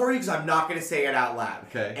spell it for you because I'm not gonna say it out loud.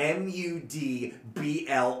 Okay. MUDBLOOD.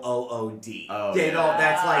 Oh, You know,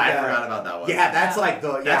 that's like I forgot about that one. Yeah, that's like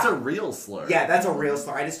the That's a real slur. yeah, that's a real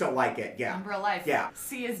slur. I just don't like it. Yeah. In real life. Yeah.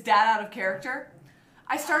 See his dad out of character?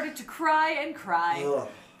 I started to cry and cry. Ugh.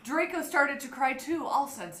 Draco started to cry too, all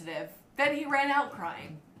sensitive. Then he ran out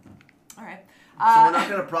crying. All right. So we're not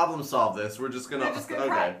gonna problem solve this. We're just gonna. We're just gonna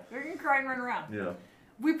cry. We're gonna cry and run around. Yeah.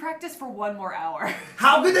 We practiced for 1 more hour.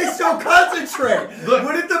 How could they still concentrate? Look,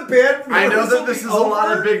 wouldn't the band? I know rehearsal that this be is a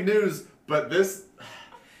lot over? of big news, but this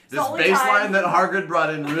the only baseline time- that Hargrid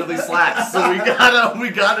brought in really slaps. So we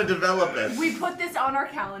gotta develop it. We put this on our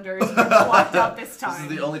calendars. We blocked out this time. This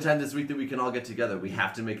is the only time this week that we can all get together. We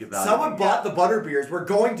have to make it valuable. Someone bought the butterbeers. We're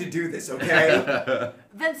going to do this, okay?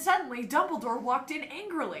 Then suddenly, Dumbledore walked in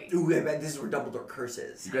angrily. Ooh, I bet this is where Dumbledore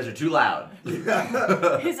curses. You guys are too loud.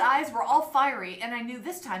 His eyes were all fiery, and I knew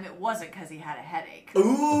this time it wasn't because he had a headache. Ooh.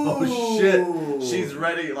 Oh shit! She's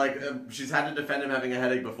ready. Like she's had to defend him having a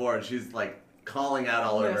headache before, and she's like calling out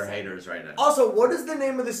all of her Listen. haters right now. Also, what is the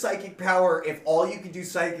name of the psychic power if all you can do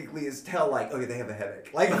psychically is tell, like, okay, they have a headache?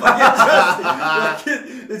 Like,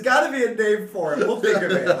 there's got to be a name for it. We'll think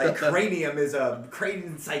of it. Like, cranium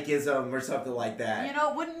psychism or something like that. You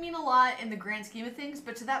know, it wouldn't mean a lot in the grand scheme of things,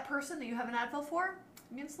 but to that person that you have an Advil for,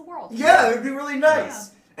 it means the world. Yeah, it would be really nice.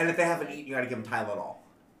 Yeah. And if they haven't eaten, you got to give them Tylenol.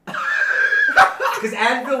 Because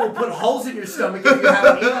Advil will put holes in your stomach if you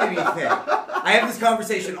haven't eaten anything. I have this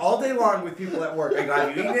conversation all day long with people at work. I go,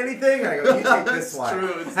 have you eaten anything? And I go, you take this one.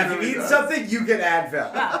 Have you eaten something? You get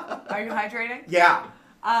Advil. Yeah. Are you hydrating? Yeah.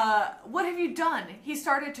 What have you done? He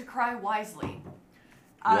started to cry wisely.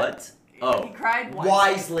 What? Oh. He cried wisely.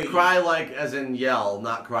 Wisely. Cry like as in yell,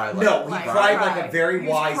 not cry like... No, he Like, cried cry. like a very He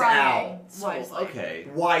was wise crying owl. Wisely. Okay.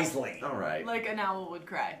 Wisely. All right. Like an owl would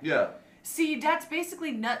cry. Yeah. See, that's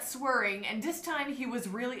basically nut swearing, and this time he was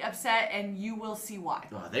really upset, and you will see why.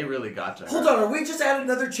 Oh, they really got to her. Hold on, are we just at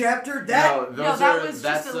another chapter? No, that was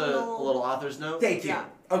that's just a little author's note. Thank you. Yeah.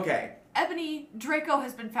 Okay. Ebony, Draco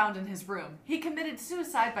has been found in his room. He committed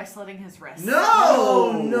suicide by slitting his wrist. No.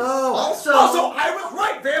 Also, I was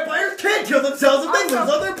right. Vampires can't kill themselves if they lose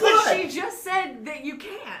all their But blood. she just said that you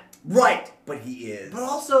can't. Right, but he is. But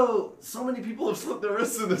also, so many people have slit their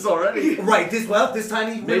wrists in this already. Right. This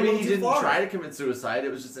time he went a Maybe little he too didn't far. try to commit suicide.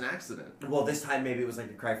 It was just an accident. Well, this time maybe it was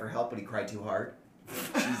like a cry for help, but he cried too hard.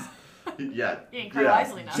 Yeah. He ain't cry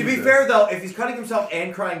wisely enough. To be fair, though, if he's cutting himself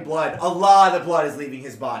and crying blood, a lot of the blood is leaving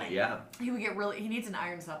his body. Yeah. He would get he needs an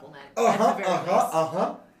iron supplement. Uh-huh, at the very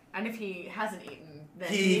least. And if he hasn't eaten, then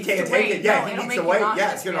He needs can't to take wait. it. Yeah, No, he it'll needs make to you wait. nauseous.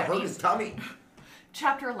 Yeah, it's going to hurt eat. his tummy.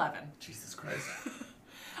 Chapter 11. Jesus Christ.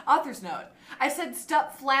 Author's note. I said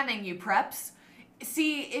stop flamming, you preps.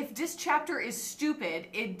 See, if this chapter is stupid,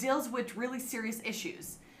 it deals with really serious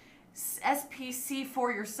issues. SPC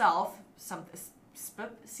for yourself.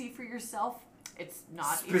 See for yourself. It's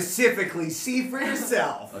not Specifically, see for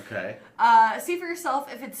yourself. Okay. see for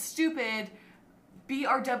yourself if it's stupid.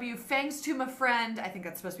 BRW, thanks to my friend. I think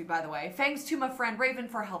that's supposed to be, by the way. Thanks to my friend Raven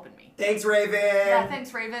for helping me. Thanks, Raven. Yeah,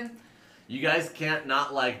 thanks, Raven. You guys can't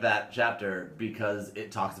not like that chapter because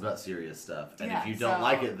it talks about serious stuff. And Yeah, if you don't so-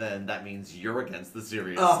 like it, then that means you're against the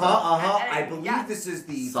serious Uh-huh, stuff. uh-huh. And- I believe yeah. this is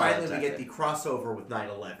the, Solid finally we get the tactic. crossover with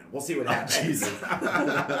 9/11. We'll see what happens. Jesus.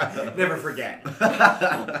 Never forget.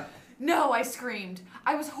 No, I screamed.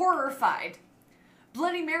 I was horrified.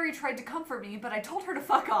 Bloody Mary tried to comfort me, but I told her to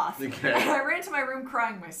fuck off. Okay. And I ran to my room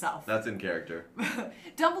crying myself. That's in character.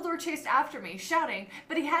 Dumbledore chased after me, shouting,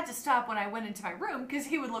 but he had to stop when I went into my room because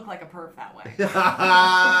he would look like a perv that way.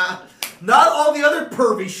 Not all the other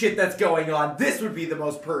pervy shit that's going on. This would be the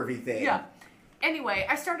most pervy thing. Yeah. Anyway,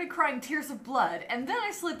 I started crying tears of blood, and then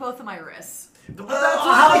I slit both of my wrists. This is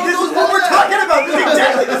what we're talking about. This is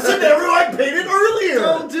exactly the scenario I painted earlier.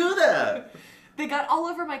 Don't do that. They got all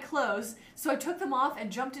over my clothes, so I took them off and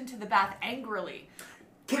jumped into the bath angrily.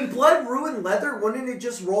 Can blood ruin leather? Wouldn't it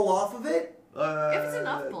just roll off of it? If it's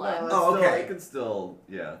enough blood. No, Oh, still, okay. It can still,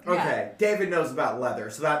 yeah. Yeah. Okay, David knows about leather,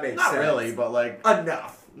 so that makes Not sense. really, but like...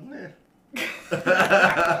 Enough.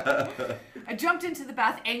 I jumped into the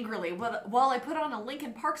bath angrily while I put on a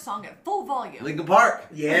Linkin Park song at full volume. Linkin Park.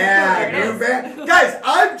 Yeah, There it new is. band. Guys,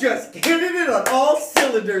 I'm just hitting it on all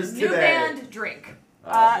cylinders New today. band, drink.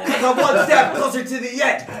 I'm one step closer to the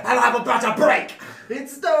end, and I'm about to break. It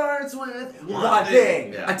starts with One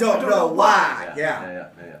thing. Yeah. I don't know why. Yeah.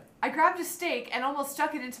 I grabbed a steak and almost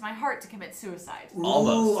stuck it into my heart to commit suicide.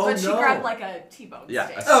 Almost. Ooh, But she no. grabbed like a T-bone Yeah,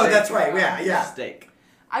 steak. a Oh, steak. that's right. Yeah. Steak.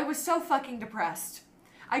 I was so fucking depressed.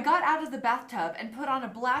 I got out of the bathtub and put on a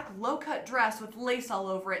black low-cut dress with lace all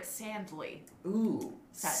over it, sandly. Ooh,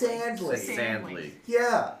 Sadly. sandly. Sandly.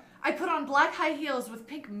 Yeah. I put on black high heels with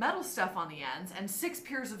pink metal stuff on the ends and 6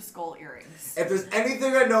 pairs of skull earrings. If there's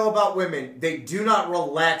anything I know about women, they do not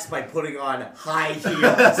relax by putting on high heels.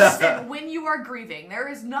 Listen, when you are grieving, there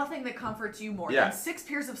is nothing that comforts you more Yeah. than 6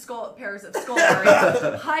 pairs of skull earrings,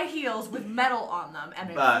 high heels with metal on them,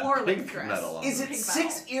 and a floor-length pink dress. metal on Is it Pink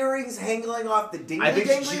 6 earrings hangling off the dingy I think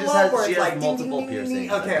she dangly just lobe, has- where she it's has like multiple ding, ding, ding, ding?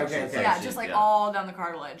 piercings. I Okay, think okay, she's okay. Yeah, she- just like yeah. all down the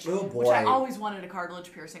cartilage. Oh, Which I boy. always wanted a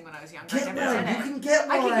cartilage piercing when I was younger. I Get never one. did You it. can get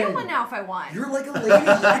one. I can get one now if I want. You're like a lady. You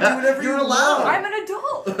can do whatever You're you allowed. want. I'm an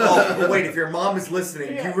adult. Oh, but wait, if your mom is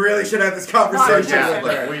listening, Yeah. you really should have this conversation Yeah,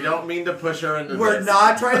 with Yeah, her. look, we don't mean to push her into We're this.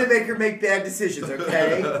 not trying to make her make bad decisions,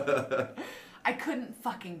 okay? I couldn't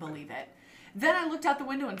fucking believe it. Then I looked out the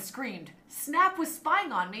window and screamed. Snap was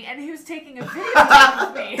spying on me, and he was taking a videotape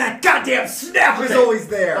of me. That goddamn snap is always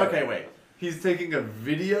there. Okay, wait. He's taking a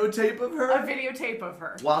videotape of her? A videotape of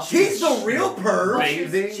her. While He's the real perv.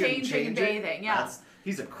 bathing She's changing and bathing, yeah.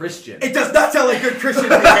 He's a Christian. It does not sound like good Christian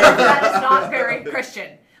behavior. That is not very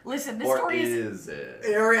Christian. Listen, this Or story is it?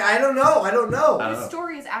 I don't know. This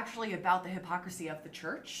story is actually about the hypocrisy of the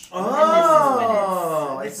church.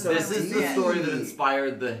 Oh, and it's This so is the deep. story that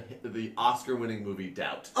inspired the Oscar-winning movie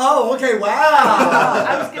Doubt. Oh, okay, wow.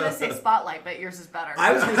 I was gonna say Spotlight, but yours is better.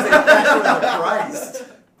 I was going to say Passion of the Christ.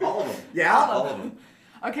 All of them. Yeah? All of them.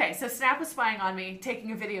 Okay, so Snap was spying on me,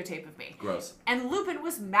 taking a videotape of me. Gross. And Lupin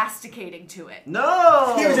was masticating to it.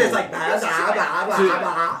 No! He was just like, blah, blah, blah,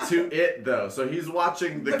 blah, blah. To it, though. So he's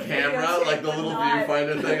watching the camera, videotape, like the little but not-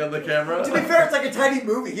 viewfinder thing on the camera. To be fair, it's like a tiny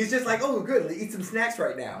movie. He's just like, oh, good, eat some snacks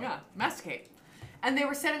right now. Yeah, masticate. And they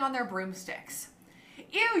were sitting on their broomsticks.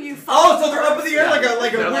 Ew, you fucking Oh, so they're up in the air Yeah. like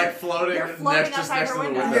a They're weird- like floating, They're floating just outside next her to the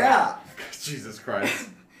window. window. Yeah. Jesus Christ.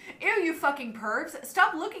 Ew, you fucking pervs.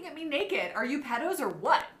 Stop looking at me naked. Are you pedos or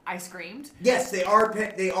what? I screamed. Yes, they are.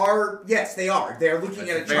 Yes, they are. They are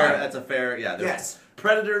looking at a child. That's a fair, yeah. they're Yes.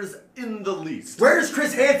 Predators in the least. Where's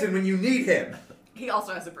Chris Hansen when you need him? He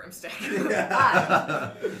also has a broomstick.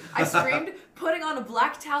 I screamed, putting on a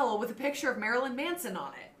black towel with a picture of Marilyn Manson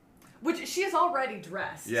on it. Which she is already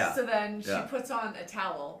dressed. Yeah. So then she Yeah. puts on a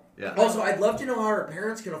towel. Yeah. Also, I'd love to know how her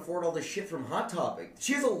parents can afford all this shit from Hot Topic.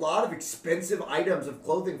 She has a lot of expensive items of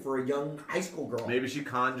clothing for a young high school girl. Maybe she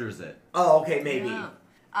conjures it. Oh, okay, maybe.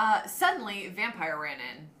 Yeah. Suddenly, Vampire ran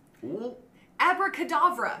in. Ooh.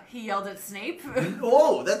 Abracadabra, he yelled at Snape.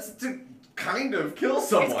 Oh, that's to kind of kill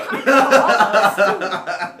someone. It's kind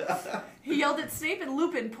of He yelled at Snape and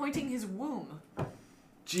Lupin, pointing his womb.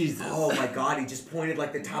 Jesus. Oh my god, he just pointed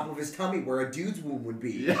like the top of his tummy where a dude's womb would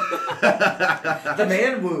be. The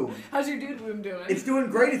man womb. How's your dude womb doing? It's doing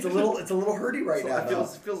great. It's a little hurty right now. It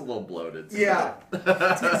feels a little bloated. Yeah.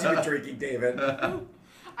 It's because you've been drinking, David.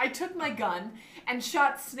 I took my gun and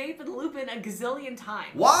shot Snape and Lupin a gazillion times.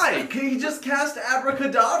 Why? Can he just cast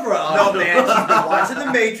abracadabra? No, man, she's been watching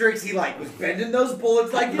The Matrix. He, was bending those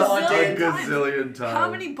bullets like A wanted. gazillion times. How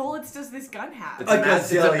many bullets does this gun have? It's A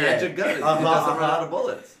it's a gazillion. magic gun. It Uh-huh, doesn't run uh-huh. out of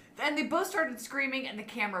bullets. And they both started screaming and the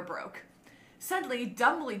camera broke. Suddenly,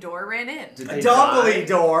 Dumbledore ran in. Did A they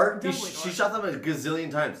Dumbledore. die? She shot them a gazillion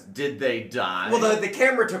times. Did they die? Well, the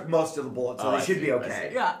camera took most of the bullets, so Oh, they I should see, be I okay.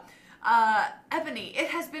 see. Yeah. Ebony, it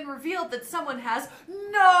has been revealed that someone has...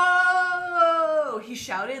 No! He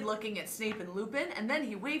shouted, looking at Snape and Lupin, and then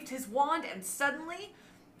he waved his wand, and suddenly,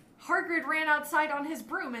 Hagrid ran outside on his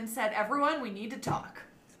broom and said, "Everyone, we need to talk."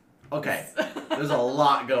 Okay. There's a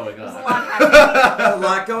lot going on. There's a lot happening. A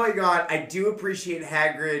lot going on. I do appreciate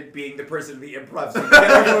Hagrid being the person of the improv, so we get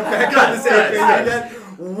everyone back on the same page again.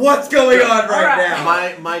 What's going on right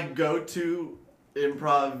now? My go-to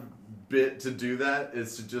improv bit to do that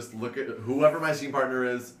is to just look at whoever my scene partner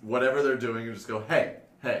is, whatever they're doing, and just go, hey,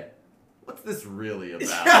 what's this really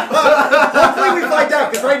about? Hopefully we find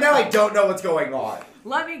out, because right now I don't know what's going on.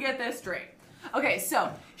 Let me get this straight. Okay,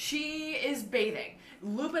 so she is bathing.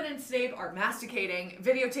 Lupin and Snape are masticating,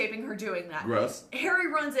 videotaping her doing that. Gross.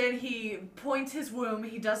 Harry runs in, he points his womb,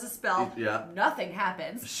 he does a spell. Yeah. Nothing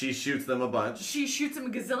happens. She shoots them a bunch. She shoots him a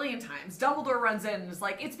gazillion times. Dumbledore runs in and is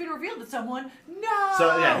like, "It's been revealed that someone..." No!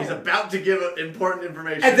 So yeah, he's about to give important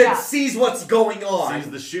information. And then Yeah. sees what's going on. sees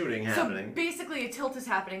the shooting So happening. basically a tilt is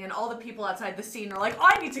happening and all the people outside the scene are like,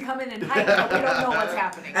 "I need to come in and hide, but we don't know what's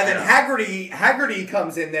happening." And then Haggerty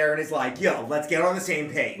comes in there and is like, yo, let's get on the same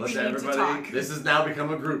page. Let's we need to everybody. talk. This has now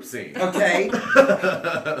become a group scene. Okay?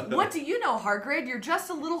 What do you know, Hagrid? You're just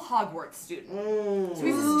a little Hogwarts student. So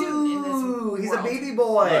he's a student in this Ooh, he's a world. baby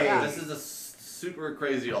boy. Look, Yeah. this is a super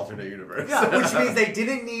crazy alternate universe. Yeah. Which means they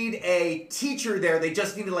didn't need a teacher there, they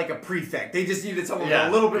just needed like a prefect. They just needed someone Yeah, with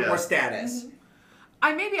a little bit yeah. more status.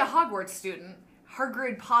 I may be a Hogwarts student.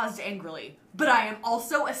 Hagrid paused angrily, but I am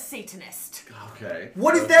also a Satanist. Okay.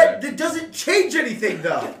 What is okay. that? That doesn't change anything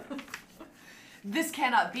though. This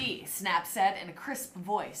cannot be, Snap said in a crisp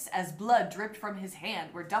voice, as blood dripped from his hand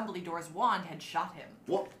where Dumbledore's wand had shot him.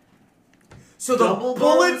 Well, So the Dumbledore-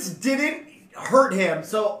 bullets didn't hurt him.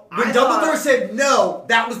 so When I Dumbledore thought- said no,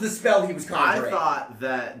 that was the spell he was I conjuring. thought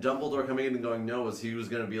that Dumbledore coming in and going no was he was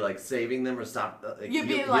going to be like saving them or stop You'd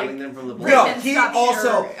be healing like, them from the No, blood. Listen, he stop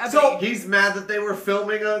also... your- So, He's mad that they were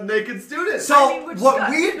filming a naked student. so I mean, which what does-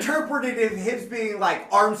 we interpreted in him being like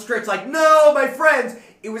arm stretched, like, no, my friends,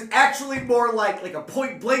 it was actually more like a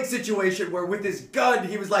point blank situation where with his gun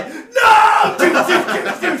he was like, no!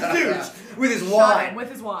 Doosh, with his Shot wand. him with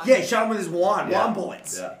his wand. Yeah, he shot him with his wand. Yeah. Wand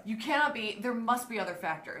bullets. Yeah. You cannot be. There must be other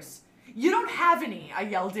factors. You don't have any, I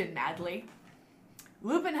yelled in madly.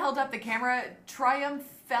 Lupin held up the camera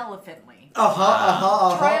triumphantly.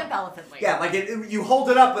 Triumphantly. Yeah, like you hold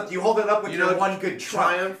it up, but you hold it up with You your know, one good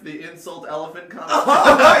try. Triumph, the insult elephant comic.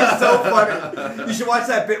 It's so funny. You should watch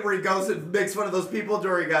that bit where he goes and makes fun of those people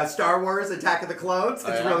during Star Wars Attack of the Clones. It's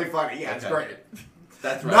Oh, yeah? really funny. Yeah, it's Okay. great.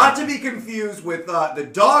 That's right. Not to be confused with the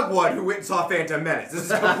dog one who went and saw Phantom Menace. This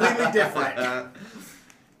is completely different.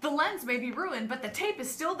 The lens may be ruined, but the tape is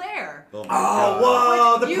still there. Oh, my God.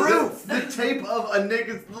 whoa, the You- proof. The tape of a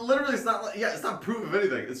naked. Literally, it's not like. Yeah, it's not proof of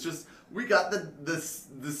anything. It's just we got the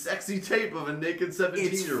sexy tape of a naked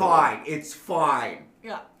 17-year-old. It's fine. It's fine.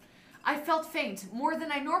 Yeah. I felt faint more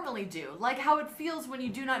than I normally do, like how it feels when you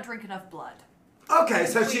do not drink enough blood. Okay,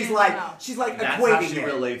 so she's like That's equating how she it.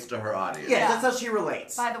 relates to her audience. Yeah, Yeah. that's how she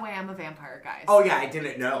relates. By the way, I'm a vampire, guys. Oh yeah, I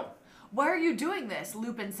didn't know. Why are you doing this?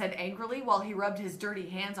 Lupin said angrily while he rubbed his dirty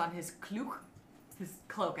hands on his cloak. His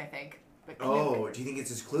cloak, I think. But cloak. Oh, do you think it's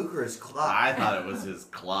his cloak or his clock? I thought it was his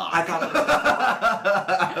clock. I thought it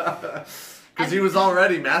was Because he was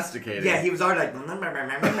already masticating. Yeah, he was already like.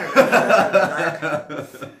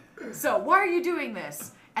 So, why are you doing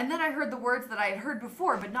this? And then I heard the words that I had heard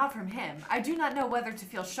before, but not from him. I do not know whether to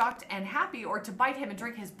feel shocked and happy or to bite him and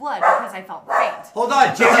drink his blood because I felt faint. Hold on,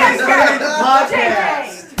 JJ's starting the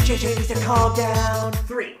podcast. JJ needs to calm down.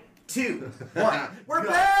 3, 2, 1. We're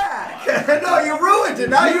back. No, you ruined it.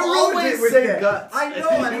 Now you ruined always it with say it. guts. I know.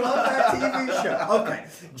 I love that TV show. Okay,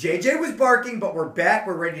 JJ was barking, but we're back.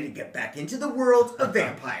 We're ready to get back into the world of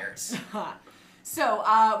vampires. So,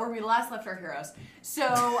 where we last left our heroes. So,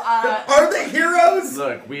 Are they heroes?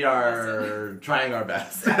 Look, we are trying our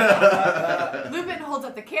best. Lupin holds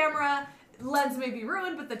up the camera. Lens may be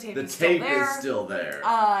ruined, but the tape The is still tape there. is still there.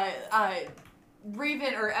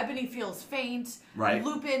 Raven or Ebony feels faint. Right.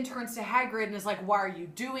 Lupin turns to Hagrid and is like, "Why are you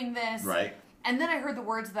doing this?" Right. And then I heard the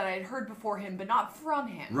words that I had heard before him, but not from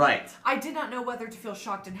him. Right. I did not know whether to feel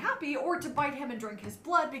shocked and happy or to bite him and drink his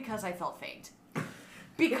blood because I felt faint.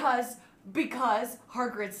 Because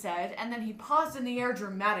Hagrid said, and then he paused in the air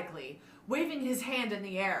dramatically, waving his hand in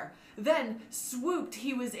the air. Then swooped,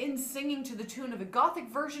 he was in singing to the tune of a Gothic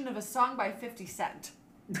version of a song by 50 Cent.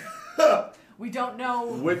 We don't know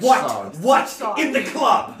Which What? song? What? Song. In the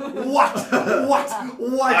club? What?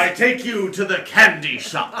 What? I take you to the candy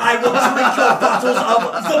shop. I will drink your bottles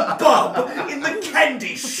of the bub in the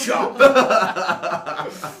candy shop.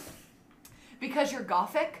 Because you're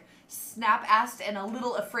Gothic? Snap asked in a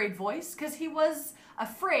little afraid voice, because he was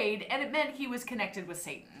afraid, and it meant he was connected with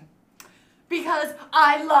Satan. Because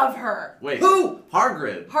I love her. Wait. Who?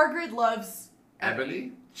 Hagrid. Hagrid loves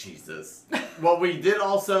Ebony? Jesus. Well, we did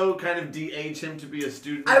also kind of de-age him to be a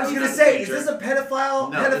student. I was He's gonna not a say, is teacher. this a pedophile,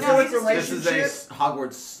 No, pedophilic this relationship? This is a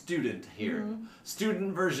Hogwarts student here.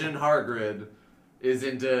 Student version Hagrid is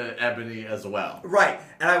into Ebony as well. Right,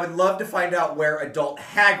 and I would love to find out where adult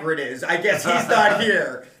Hagrid is. I guess he's not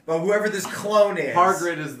here, but whoever this clone is.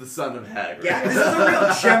 Hagrid is the son of Hagrid. Yeah, this is a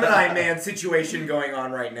real Gemini Man situation going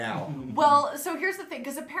on right now. Well, so here's the thing,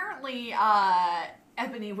 because apparently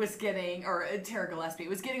Ebony was getting, or Tara Gillespie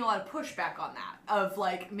was getting a lot of pushback on that, of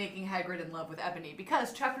like making Hagrid in love with Ebony,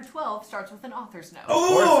 because chapter 12 starts with an author's note.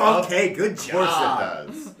 Oh, okay, good Of job. course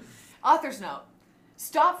it does. Author's note.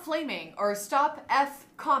 Stop flaming, or stop F,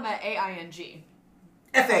 AING.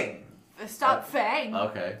 Effing. Stop fang.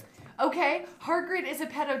 Okay. Okay, Hagrid is a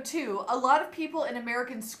pedo too. A lot of people in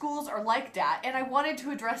American schools are like that, and I wanted to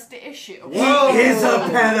address the issue. He is a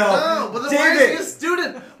pedo. No, but then why is he David, a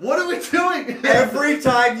student? What are we doing? every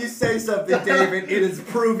time you say something, David, it is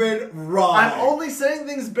proven wrong. I'm only saying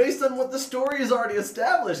things based on what the story has already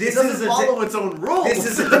established. This It doesn't is a follow its own rules. This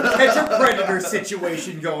is a catch a predator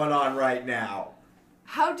situation going on right now.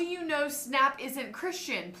 How do you know Snap isn't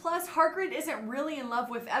Christian? Plus, Hagrid isn't really in love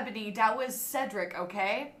with Ebony. That was Cedric,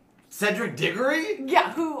 okay? Cedric Diggory?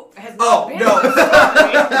 Yeah, who has Oh, not been no. in the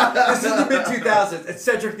story. This is the mid-2000s. It's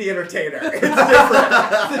Cedric the Entertainer. It's different.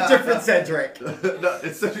 It's a different Cedric. No,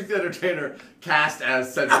 it's Cedric the Entertainer cast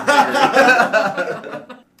as Cedric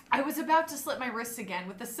Diggory. I was about to slit my wrists again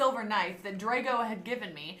with the silver knife that Drago had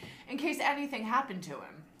given me in case anything happened to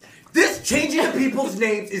him. This changing of people's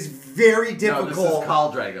names is very No, difficult. this is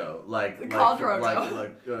Khal Drago. Khal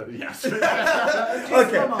Drogo. Yes.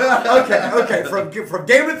 Okay. From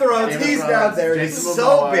Game of Thrones, Game of he's Thrones, down there. He's Jason so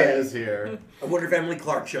Momoa big. is here. I wonder if Emily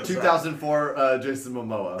Clark shows up. 2004 Jason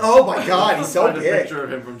Momoa. Oh my God, he's so Find a big. picture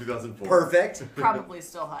of him from 2004. Perfect. Probably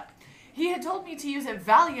still hot. He had told me to use it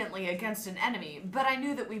valiantly against an enemy, but I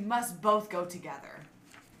knew that we must both go together.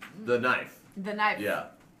 The knife. The knife. Yeah.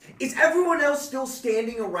 Is everyone else still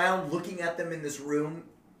standing around looking at them in this room?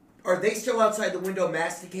 Are they still outside the window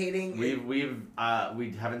masticating? We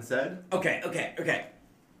haven't said. Okay.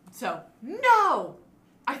 So, no!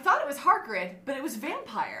 I thought it was Hagrid, but it was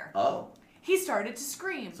Vampire. Oh. He started to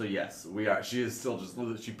scream. So yes, we are. She is still just.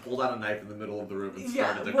 She pulled out a knife in the middle of the room and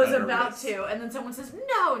Yeah, started to was cut her about wrist. to, and then someone says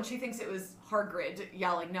no, and she thinks it was Hagrid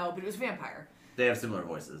yelling no, but it was Vampire. They have similar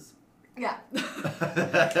voices. Yeah.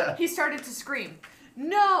 He started to scream.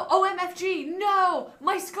 no, OMFG, no,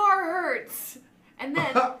 my scar hurts. And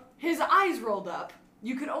then his eyes rolled up.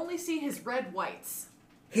 You could only see his red whites.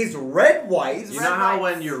 His red whites? You know how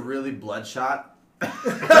when you're really bloodshot? You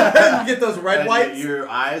get those red whites? Your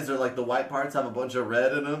eyes are like the white parts have a bunch of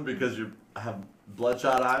red in them because you have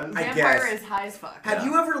bloodshot eyes? Vampire guess. is high as fuck. Have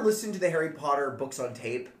you ever listened to the Harry Potter books on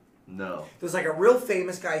tape? No. There's like a real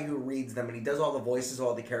famous guy who reads them and he does all the voices of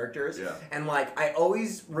all the characters. Yeah. And like, I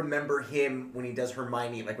always remember him when he does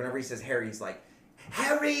Hermione, like whenever he says Harry, he's like,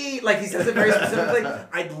 Harry! Like he says it very specifically.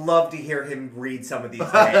 I'd love to hear him read some of these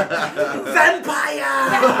names. Vampire!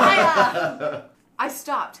 Vampire! I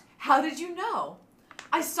stopped. How did you know?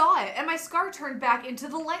 I saw it and my scar turned back into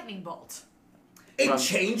the lightning bolt. It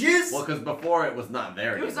changes? Well, because before it was not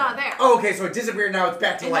there. It was not there. Oh, okay, so it disappeared, now it's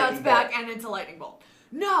back to And lightning now it's bolt. back and into lightning bolt.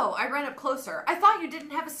 No, I ran up closer. I thought you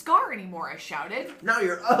didn't have a scar anymore, I shouted. Now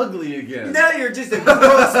you're ugly again. Now you're just a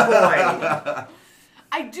gross boy.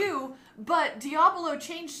 I do, but Diablo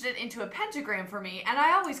changed it into a pentagram for me, and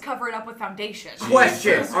I always cover it up with foundation.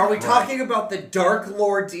 Question, are we talking about the Dark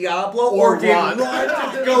Lord Diablo, or did Ron. Ron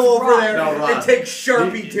just go over there No, Ron. and take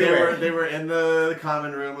Sharpie to it? They were in the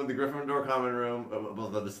common room, in the Gryffindor common room. Well,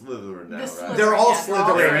 the Slytherin now, The right? Slytherin, They're all yes,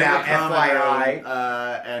 Slytherin They were in now, the common FYI. room,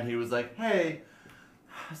 and he was like, "Hey,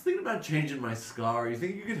 I was thinking about changing my scar. You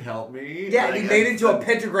think you could help me?" Yeah, and he made it into a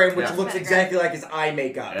pentagram, which Yeah. looks Pentagram. exactly like his eye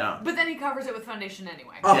makeup. Yeah. But then he covers it with foundation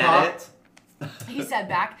anyway. Uh-huh. Get it? He said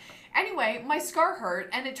back, anyway, my scar hurt,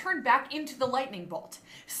 and it turned back into the lightning bolt.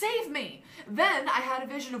 Save me! Then I had a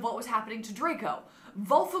vision of what was happening to Draco.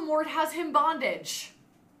 Voldemort has him bondage.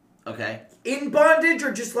 Okay. In bondage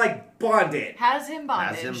or just like bonded? Has him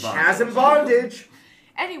bondage. Has him bondage. Has him bondage.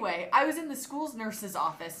 Anyway, I was in the school's nurse's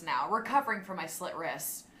office now, recovering from my slit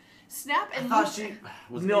wrist. Snap I and thought Lupin-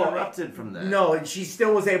 she was No, interrupted from that. No, and she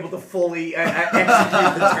still was able to fully execute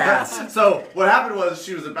the task. So what happened was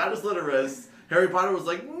she was about to slit her wrist. Harry Potter was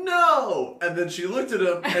like, "No!" And then she looked at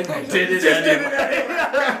him and did it anyway.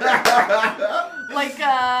 Like,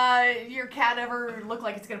 your cat ever look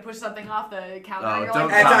like it's gonna push something off the counter? Oh, You're don't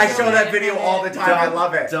like, And talk I to show me. that video all the time. I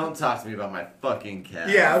love it. Don't talk to me about my fucking cat.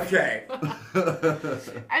 Yeah, okay.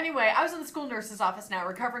 Anyway, I was in the school nurse's office now,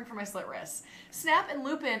 recovering from my slit wrist. Snap and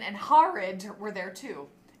Lupin and Harid were there too.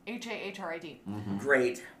 H-A-H-R-I-D.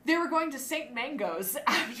 Great. They were going to St. Mango's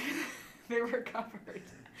after they recovered.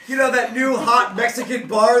 You know that new hot Mexican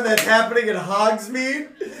bar that's happening in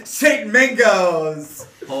Hogsmeade? St. Mango's.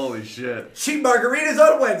 Holy shit. Cheap margaritas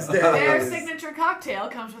on Wednesdays. Their signature cocktail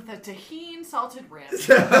comes with a tahini salted rim.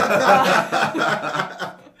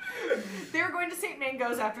 They were going to St.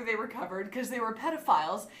 Mango's after they recovered because they were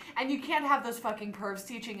pedophiles, and you can't have those fucking pervs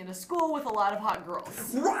teaching in a school with a lot of hot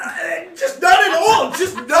girls. Right, just not at all.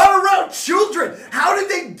 Just not around children. How did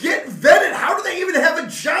they get vetted? How do they even have a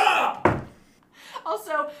job?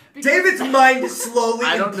 Also, because David's mind is slowly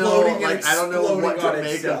I don't know. imploding and Like, I don't know exploding what on to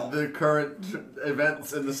make itself. of the current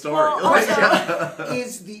events in the story. Well, Like, also-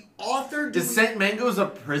 Is the author doing... is St. Mango's a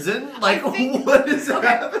prison? Like, think- what is okay,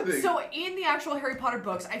 happening? so in the actual Harry Potter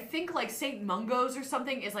books, I think like St. Mungo's or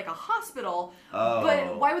something is like a hospital. Oh.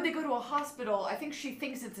 But why would they go to a hospital? I think she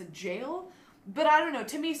thinks it's a jail. But I don't know.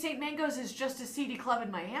 To me, St. Mango's is just a seedy club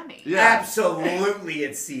in Miami. Yeah. Absolutely,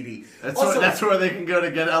 it's seedy. That's where they can go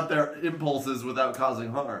to get out their impulses without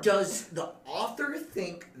causing harm. Does the author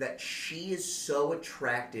think that she is so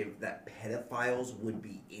attractive that pedophiles would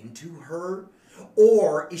be into her?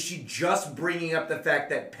 Or is she just bringing up the fact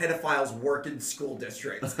that pedophiles work in school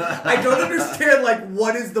districts? I don't understand, like,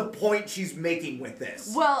 what is the point she's making with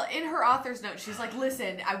this? Well, in her author's note, she's like,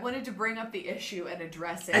 listen, I wanted to bring up the issue and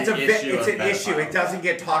address it. It's An issue it's of an issue. It pedophiles. doesn't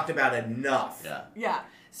get talked about enough. Yeah. Yeah.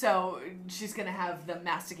 So she's going to have them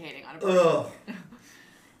masticating on a Ugh.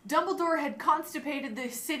 Dumbledore had constipated the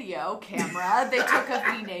Sidio camera they took of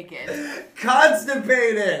me naked.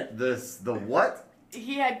 Constipated. The what?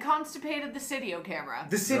 He had constipated the Sidio camera.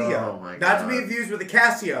 The Cydio. Oh my Not to God. be confused with a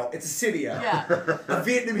Casio. It's a Cydio. Yeah. A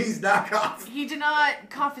Vietnamese knockoff. He did not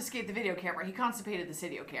confiscate the video camera. He constipated the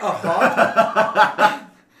Sidio camera. Uh-huh.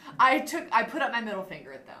 I put up my middle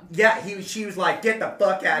finger at them. Yeah, she was like, get the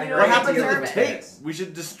fuck out of You here. know What I happened to deal the with tape? this. We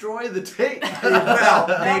should destroy the tape. Well,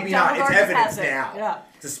 maybe not. It's Dumbledore just evidence has it. now. Yeah.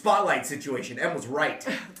 It's a spotlight situation. Em was right.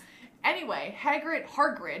 Anyway,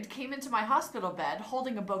 Hagrid came into my hospital bed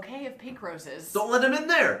holding a bouquet of pink roses. Don't let him in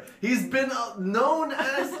there. He's been known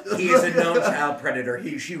as... He is a known child predator.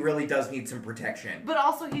 She really does need some protection. But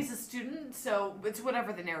also, he's a student, so it's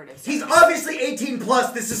whatever the narrative says. He's obviously 18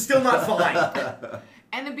 plus. This is still not fine.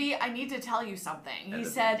 And the B, I need to tell you something. He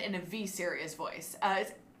said in a V serious voice.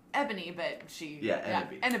 Ebony, but she... Yeah,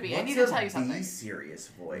 Enemy. Enemy, I What's need to a tell you something. Be serious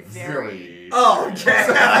voice. Very. Oh, okay.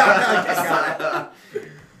 Got it.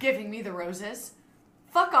 Giving me the roses.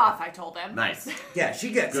 Fuck off, I told him. Nice. Yeah,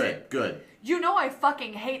 she gets it. Good. You know I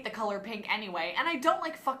fucking hate the color pink anyway, and I don't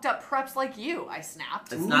like fucked up preps like you, I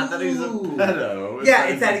snapped. It's not that he's a Ooh. pedo. Yeah,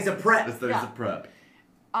 it's that he's a prep. It's that he's a prep.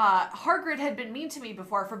 Hargrid had been mean to me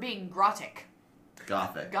before for being Gothic.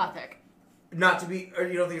 Gothic. Not to be, or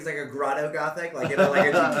you don't think it's like a grotto Gothic? Like in a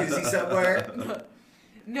jacuzzi somewhere?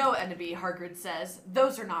 No, Enemy, Hargrid says.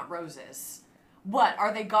 Those are not roses. What,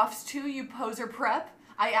 are they goths too, you poser prep?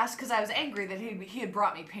 I asked because I was angry that he had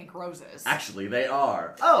brought me pink roses. Actually, they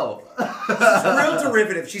are. Oh. It's real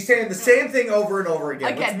derivative. She's saying the same thing over and over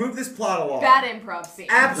again. Let's move this plot along. Bad improv scene.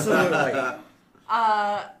 Absolutely.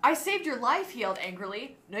 I saved your life, he yelled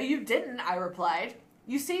angrily. No, you didn't, I replied.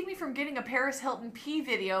 You saved me from getting a Paris Hilton pee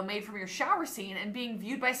video made from your shower scene and being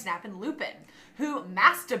viewed by Snap and Lupin, who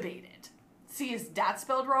masturbated. See, is that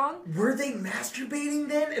spelled wrong? Were they masturbating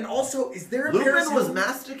then? And also, is there a Lupin Paris was Hilton-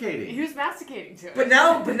 masticating. He was masticating to it. But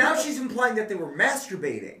now she's implying that they were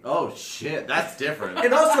masturbating. Oh shit, that's different.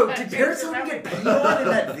 And also, did Paris Hilton get peed on in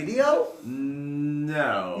that video?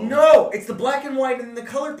 No. No, it's the black and white and the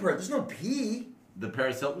color print. There's no pee. The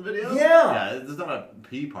Paris Hilton video? Yeah. Yeah, there's not a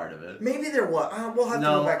P part of it. Maybe there was. We'll have to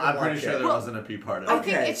No, go back and I'm watch pretty sure it. there wasn't a P part of it. I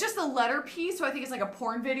think Okay. it's just the letter P, so I think it's like a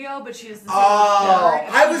porn video, but she has the same Oh, letter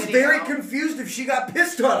in I the was video. very confused if she got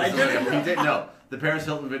pissed on. I didn't. No, the Paris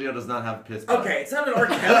Hilton video does not have piss part. Okay, it's not an R.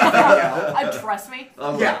 Kelly video. Trust me.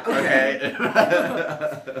 Yeah, okay.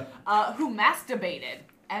 Who masturbated.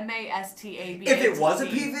 M-A-S-T-A-B-A-T-E. If it was a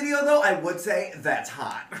pee video, though, I would say that's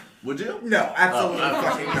hot. Would you? No, absolutely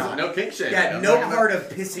fucking not. No kink shaming. Yeah, no part of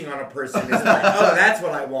pissing on a person is like, oh, that's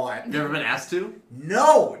what I want. You ever been asked to?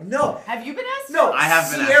 No. Have you been asked? No, I have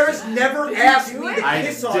been Sierra's asked. never Did you asked do me it? to I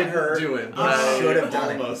piss on didn't her. do it, but I should have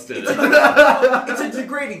done it. almost did It's it. it's a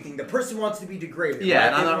degrading thing. The person wants to be degraded. Yeah, right?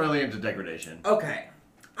 and I'm not really into degradation. Okay.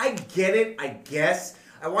 I get it, I guess.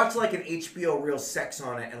 I watched like an HBO Real Sex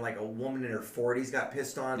on it, and like a woman in her 40s got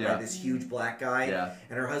pissed on by Yeah. this huge black guy. Yeah.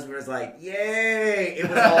 And her husband was like, yay! It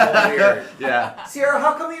was all weird. Yeah. Sierra,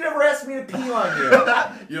 how come you never asked me to pee on you?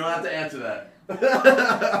 You don't have to answer that.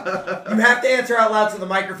 You have to answer out loud so the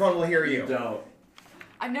microphone will hear you. You don't.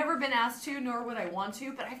 I've never been asked to, nor would I want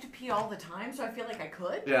to, but I have to pee all the time, so I feel like I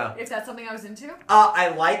could. Yeah. If that's something I was into. I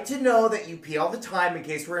like to know that you pee all the time in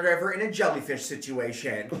case we're ever in a jellyfish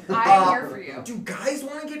situation. I'm here for you. Do guys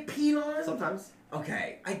want to get peed on? Sometimes.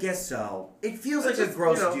 Okay, I guess so. It feels It's like a just,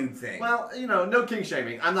 gross you know, dude thing. Well, no kink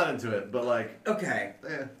shaming. I'm not into it, but like, Okay.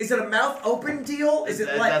 eh. Is it a mouth open deal? Is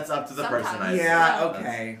it like... That's up to the person. Sometimes. Yeah, Yeah.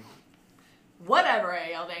 okay. Whatever, I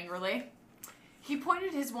yelled angrily. He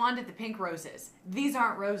pointed his wand at the pink roses. These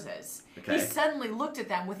aren't roses. Okay. He suddenly looked at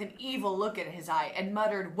them with an evil look in his eye and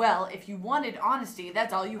muttered, well, if you wanted honesty,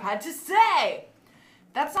 that's all you had to say.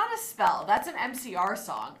 That's not a spell. That's an MCR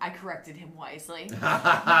song. I corrected him wisely. She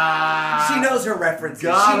knows her references.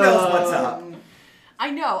 Got She knows what's up. him. I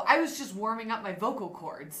know. I was just warming up my vocal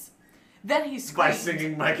cords. Then he screamed. By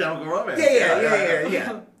singing My Chemical Romance.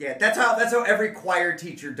 Yeah. That's how every choir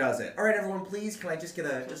teacher does it. All right, everyone, please. Can I just get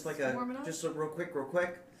warm it up? just a real quick.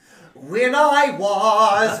 When I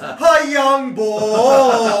was a young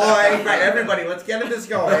boy. Right, everybody, let's get this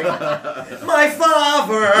going. My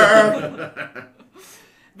father.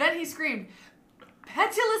 Then he screamed,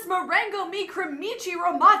 Petulus Marengo mi cremici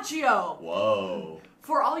romaccio. Whoa.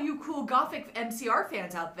 For all you cool Gothic MCR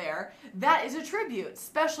fans out there, that is a tribute,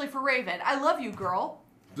 especially for Raven. I love you, girl.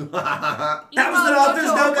 That was an author's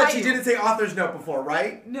note that she didn't say author's note before,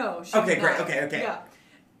 right? No, she Okay, did great. not. Okay. Yeah.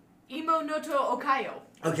 Imo noto okayo.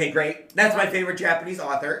 Okay, great. That's my favorite Japanese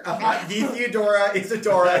author. Theodora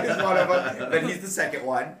Isadora is one of them, but he's the second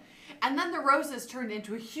one. And then the roses turned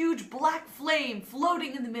into a huge black flame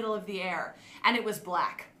floating in the middle of the air. And it was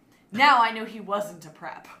black. Now I know he wasn't a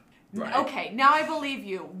prep. Right. Okay, now I believe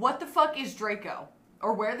you. What the fuck is Draco?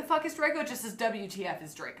 Or where the fuck is Draco? Just as WTF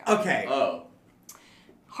is Draco. Okay. Oh.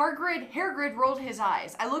 Hairgrid rolled his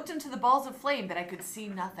eyes. I looked into the balls of flame, but I could see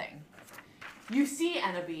nothing. You see,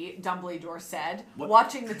 Ennaby, Dumbledore said, What?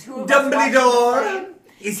 watching the two of us watching the Dumbledore! flame.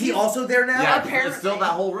 Is he also there now? Yeah, apparently. it's still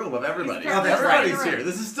that whole room of everybody. He's apparently Everybody's right. here.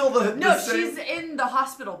 This is still the No, same. she's in the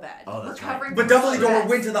hospital bed. Oh, that's recovering But from Dumbledore stress.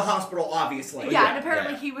 went to the hospital, obviously. Yeah, Yeah, and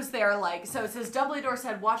apparently yeah. he was there, like, so it says Dumbledore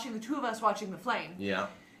said, watching the two of us watching the flame. Yeah.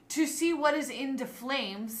 To see what is into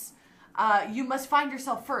flames, you must find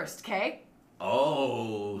yourself first, okay?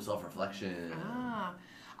 Oh, self-reflection. Ah.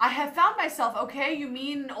 I have found myself, okay, you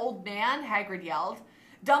mean old man? Hagrid yelled.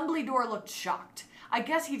 Dumbledore looked shocked. I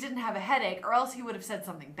guess he didn't have a headache, or else he would have said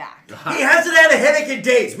something back. He hasn't had a headache in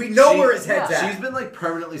days. We know where his head's at. She's been like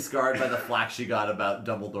permanently scarred by the flack she got about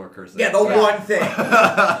Dumbledore cursing. Yeah, the one thing.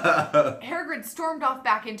 Hagrid stormed off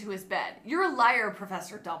back into his bed. You're a liar,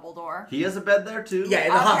 Professor Dumbledore. He has a bed there too? Yeah,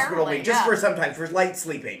 in the hospital wing, just yeah. for sometimes, for light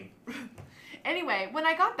sleeping. Anyway, when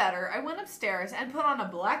I got better, I went upstairs and put on a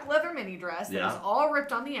black leather mini dress that was all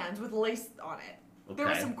ripped on the ends with lace on it. There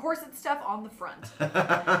was some corset stuff on the front.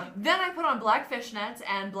 Then I put on black fishnets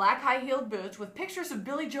and black high-heeled boots with pictures of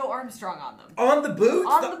Billy Joe Armstrong on them. On the boots?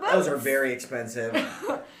 On the boots. Those are very expensive.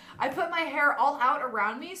 I put my hair all out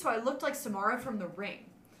around me so I looked like Samara from The Ring.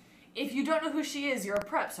 If you don't know who she is, you're a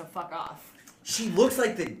prep, so fuck off. She looks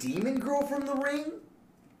like the demon girl from The Ring?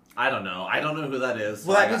 I don't know. I don't know who that is.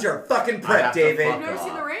 Well, that means you're a fucking prep, David. Have you ever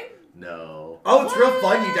seen The Ring? No. Oh, it's real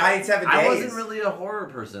fun. You die in 7 days. I wasn't really a horror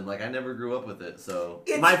person. Like, I never grew up with it, so...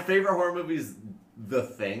 My favorite horror movie is The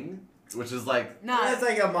Thing, which is like... No. That's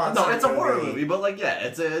like a monster No, it's a horror movie, but like, yeah,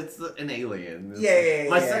 it's an alien. Yeah.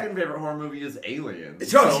 My second favorite horror movie is Alien.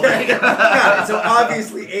 So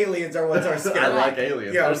obviously aliens are what's our scary. I like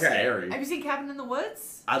aliens. Yeah, They're okay. scary. Have you seen Cabin in the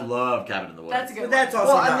Woods? I love Cabin in the Woods. That's a good But one. that's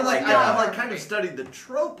also Well, I not mean, like, like I've like kind of studied the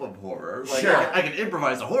trope of horror. Like, Sure. I can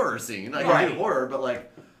improvise a horror scene. I can do horror, but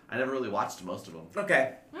like, I never really watched most of them.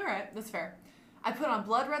 Okay. All right, that's fair. I put on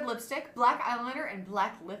blood red lipstick, black eyeliner, and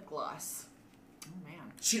black lip gloss. Oh,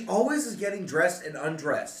 man. She always is getting dressed and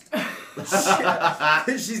undressed.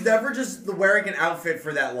 She's never just wearing an outfit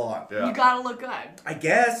for that long. Yeah. You gotta look good. I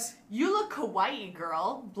guess. You look kawaii,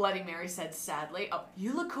 girl, Bloody Mary said sadly. Oh,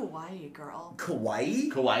 you look kawaii, girl. Kawaii?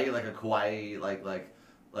 Kawaii, like a kawaii, like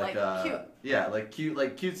cute. Yeah, like cute,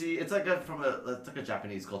 like cutesy. It's like it's like a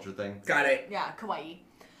Japanese culture thing. Got it. Yeah, kawaii.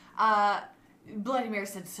 Bloody Mary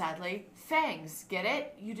said sadly. Fangs, get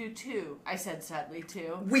it? You do too. I said sadly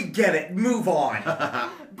too. We get it. Move on.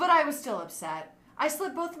 But I was still upset. I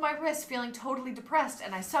slit both of my wrists feeling totally depressed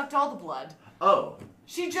and I sucked all the blood. Oh.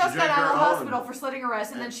 She just got drank out of her the own. hospital for slitting her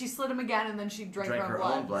wrist and then she slit him again and then she drank her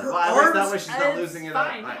own blood. Her Well, at least that arms- way she's not It's losing it.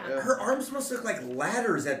 fine, yeah. Her arms must look like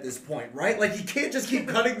ladders at this point, right? Like you can't just keep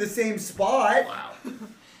cutting the same spot. Wow.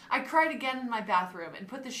 I cried again in my bathroom and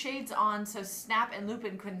put the shades on so Snap and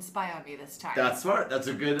Lupin couldn't spy on me this time. That's smart. That's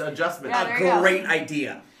a good adjustment. Yeah, A there you go. great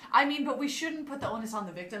idea. I mean, but we shouldn't put the onus on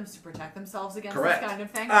the victims to protect themselves against Correct. this kind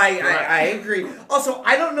of thing. I agree. Also,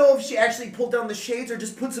 I don't know if she actually pulled down the shades or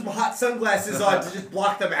just put some hot sunglasses on to just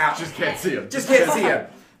block them out. Just can't see him. Just can't see him.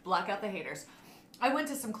 Block out the haters. I went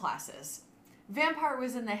to some classes. Vampire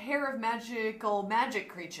was in the hair of magic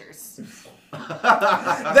creatures.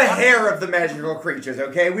 The hair of the magical creatures,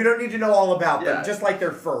 okay? We don't need to know all about them, Yeah. just like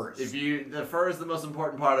their furs. The fur is the most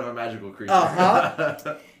important part of a magical creature.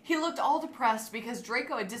 Uh-huh. He looked all depressed because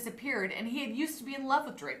Draco had disappeared and he had used to be in love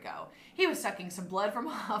with Draco. He was sucking some blood from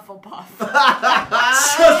Hufflepuff.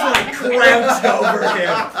 Just like crouched over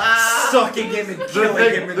him, sucking him and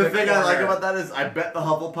killing him in the thing I like corner. about that is I bet the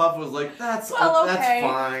Hufflepuff was like, that's Well, that's okay.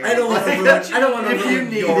 fine. I don't want to ruin. I don't want to If you ruin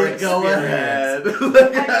need your it, go ahead. experience.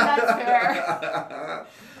 That's fair.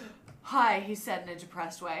 Hi, he said in a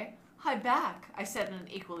depressed way. Hi back, I said in an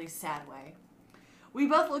equally sad way. We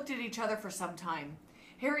both looked at each other for some time.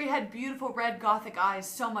 Harry had beautiful red Gothic eyes,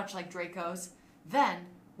 so much like Draco's. Then,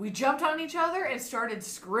 we jumped on each other and started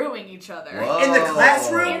screwing each other. Whoa. In the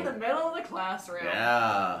classroom? In the middle of the classroom.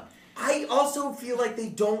 Yeah. I also feel like they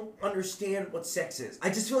don't understand what sex is. I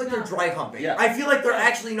just feel like they're dry humping. Yeah. I feel like they're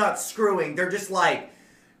actually not screwing. They're just like,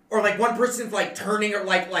 or like one person's like turning, or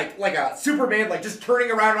like a Superman, like just turning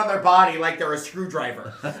around on their body like they're a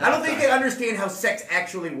screwdriver. I don't think they understand how sex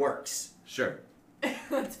actually works. Sure.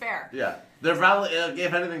 That's fair. Yeah. They're probably,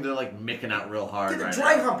 if anything, they're like micking out real hard They're right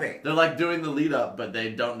dry now. humping. They're like doing the lead up, but they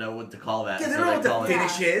don't know what to call that. Yeah, they so don't know what call the it-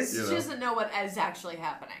 finish is. You She know. doesn't know what is actually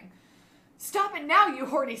happening. Stop it now, you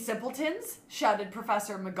horny simpletons! Shouted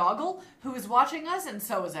Professor McGoggle, who was watching us, and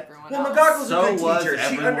so was everyone Well, else. McGoggle's So a good was teacher. She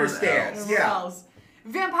everyone understands. else. Everyone Yeah. else.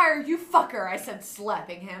 Vampire, you fucker! I said,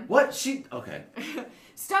 slapping him. What? Okay.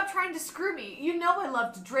 Stop trying to screw me. You know I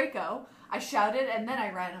loved Draco. I shouted, and then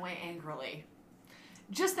I ran away angrily.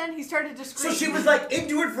 Just then, he started to scream. So she was like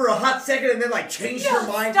into it for a hot second and then like changed No,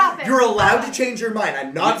 her mind. stop it. You're allowed to change your mind.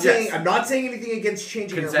 I'm not Yes. saying anything against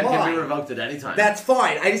changing Consent your can mind. be revoked at any time. That's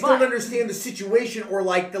fine. I just But- don't understand the situation or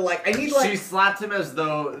like I need like She slapped him as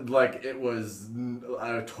though like it was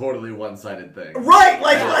a totally one-sided thing. right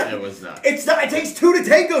Yeah, it was not. It's not. It takes two to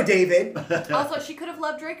tango, David. Also, she could have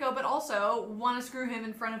loved Draco, but also want to screw him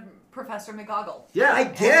in front of Professor McGoggle. Yeah, I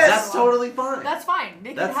guess. that's totally fine. That's fine. They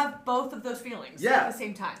can That's- have both of those feelings Yeah. at the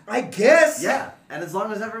same time. I guess. Yeah, and as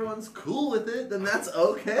long as everyone's cool with it, then that's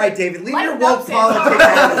okay. All right, David, leave your Lighten up, woke Sam. politics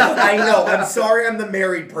out of it. I know. I'm sorry I'm the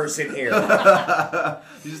married person here.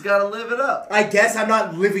 You just gotta live it up. I guess I'm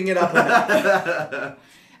not living it up enough.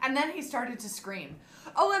 And then he started to scream,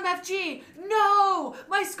 OMFG, no,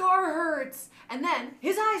 my scar hurts. And then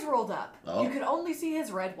his eyes rolled up. Oh. You could only see his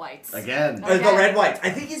red whites. Again. The red whites. I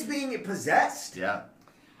think he's being possessed. Yeah.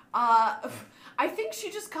 I think she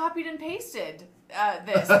just copied and pasted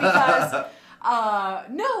this because,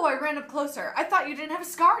 no, I ran up closer. I thought you didn't have a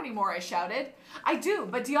scar anymore, I shouted. I do,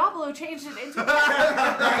 but Diablo changed it into and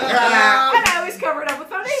I always cover it up with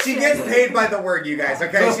foundation. She gets paid by the word, you guys,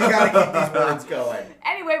 okay? She's got to keep these words going.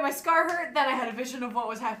 Anyway, my scar hurt, then I had a vision of what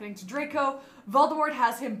was happening to Draco. Voldemort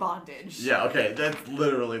has him bondage. Yeah, okay, that's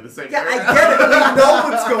literally the same Yeah, thing. I get it. We know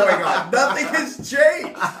what's going on. Nothing has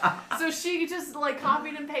changed. So she just like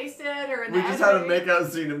copied and pasted, or in We the just had a editing. makeout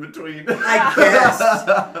scene in between. I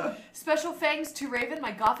guess. Special thanks to Raven,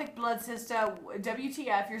 my Gothic blood sister.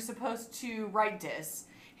 WTF, you're supposed to write this.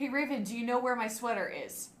 Hey Raven, do you know where my sweater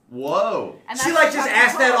is? Whoa. And She that's like just chapter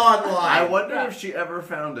asked that 12. online. I wonder Yeah. if she ever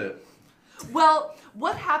found it. Well,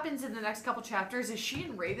 what happens in the next couple chapters is she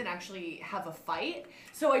and Raven actually have a fight.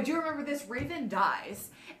 So I do remember this. Raven dies,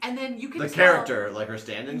 and then you can The tell, character, like her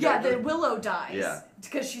stand-in Yeah, character? that Willow dies. Yeah.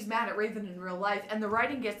 Because she's mad at Raven in real life, and the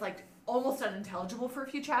writing gets like almost unintelligible for a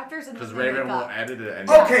few chapters, and Because then they Raven make will up. edit it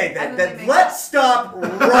anyway. Okay, And then, then they then make let's up. stop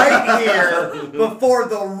right here before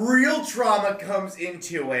the real trauma comes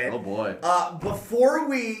into it. Oh boy. Before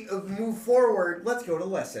we move forward, let's go to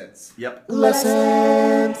lessons. Yep.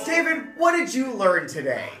 Lessons. David, what did you learn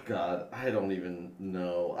today? God, I don't even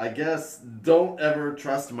know. I guess don't ever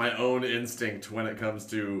trust my own instinct when it comes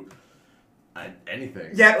to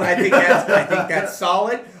anything. Yeah, I think that's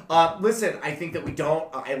solid. Listen, I think that we don't.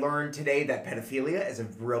 I learned today that pedophilia is a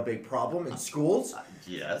real big problem in schools.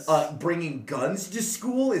 Yes. Bringing guns to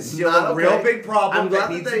school is still Not a real okay. big problem I'm that glad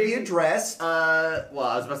needs that to be they- addressed. Well,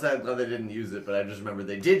 I was about to say I'm glad they didn't use it, but I just remember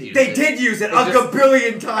they did use it. They did use it It a just-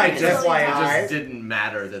 gabillion It times, just, FYI. it just didn't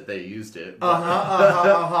matter that they used it.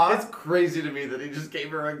 Uh-huh. It's crazy to me that he just gave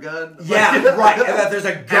her a gun. Yeah, right. And that there's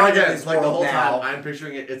a And gun in again, this like the world whole now. time, I'm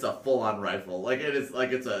picturing it. It's a full-on rifle. Like it is.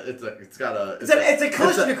 Like it's got a. It's a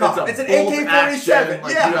Kalashnikov. It's an bolt AK-47. action,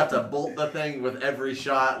 Like Yeah. you have to bolt the thing with every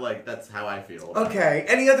shot. Like that's how I feel. Okay.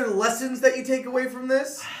 Any other lessons that you take away from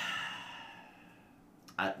this?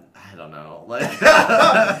 I don't know. Like,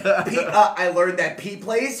 I learned that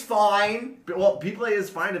P-play is fine. well, P-play is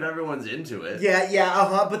fine if everyone's into it.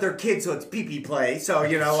 Yeah, but they're kids, so it's pee-pee play. So,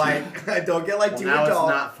 like, don't get like Well, too now adult.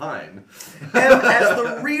 it's not fine. As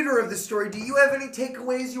the reader of the story, do you have any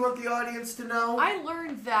takeaways you want the audience to know? I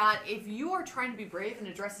learned that if you are trying to be brave and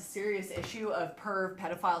address a serious issue of perv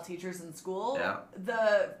pedophile teachers in school, Yeah.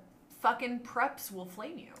 the fucking preps will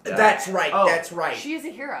flame you. Yeah. That's right. Oh. That's right. She is a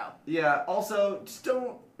hero. Yeah. Also, just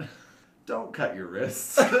don't cut your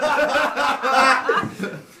wrists.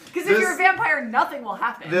 Because if you're a vampire, nothing will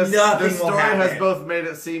happen. This Nothing will story happen. has both made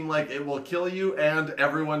it seem like it will kill you, and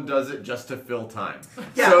everyone does it just to fill time.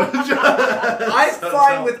 Yeah. So, I'm so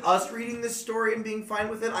fine don't- with us reading this story and being fine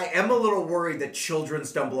with it. I am a little worried that children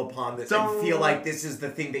stumble upon this and Don't- feel like this is the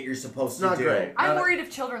thing that you're supposed to Not do. great. I'm Not- worried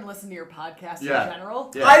if children listen to your podcast Yeah. in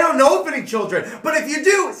general. Yeah. I don't know if any children, but if you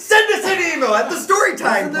do, send us an email at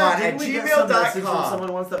thestorytimepod at Didn't we get some message from gmail.com.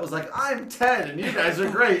 someone once that was like, "I'm 10 and you guys are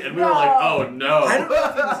great," and we were like, "Oh no." I don't know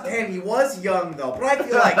if he was 10. He was young, though. But I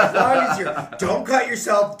feel like as long as you're... Don't cut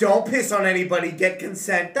yourself. Don't piss on anybody. Get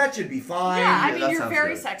consent. That should be fine. Yeah, I Yeah, mean, that you're sounds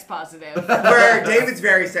very good. sex positive. Where David's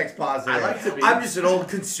very sex positive. I like to be. I'm just an old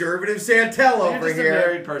conservative Santel You're over just here. a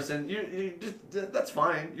married person. You just, that's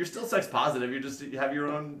fine. You're still sex positive. You have your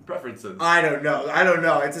own preferences. I don't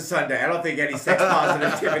know. It's a Sunday. I don't think any sex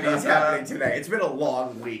positivity is happening today. It's been a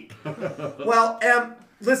long week. Well,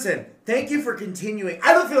 listen, thank you for continuing.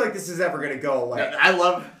 I don't feel like this is ever going to go away. I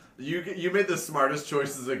love you made the smartest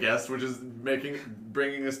choice as a guest, which is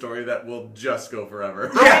bringing a story that will just go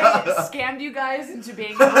forever. I scammed you guys into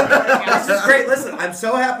being a This is great. Listen, I'm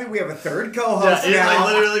so happy we have a third Yeah, co-host it's now.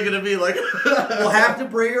 like literally gonna be like. We'll have to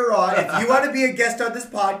bring her on. If you want to be a guest on this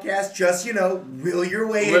podcast, just, will your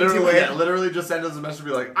way into Literally, it. yeah, literally just send us a message and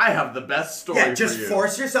be like, I have the best story Yeah, just for you.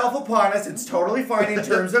 force yourself upon us. It's totally fine in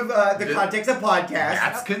terms of the context of podcast.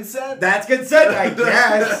 That's consent. That's consent, I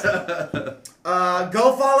guess.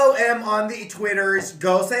 Go follow Em on the Twitters.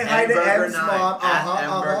 Go say hi to Burger Em's 9. mom. At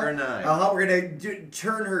Hamburger 9. We're gonna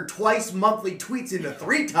turn her twice monthly tweets into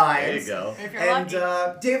 3 times. There you go. If you're And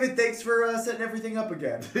lucky. David, thanks for setting everything up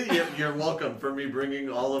again. You're welcome for me bringing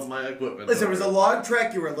all of my equipment. Listen, it was a over. long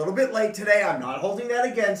trek. You were a little bit late today. I'm not holding that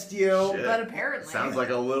against you. Shit. But apparently. Sounds like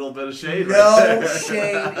a little bit of shade. No right there.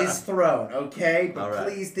 shade is thrown, okay? But All right.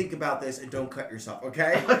 please think about this and don't cut yourself,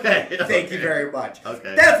 okay? Okay. Thank you very much.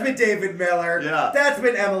 Okay. That's been David Miller. Yeah. That's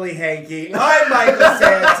been Emily Hantke. I'm Michael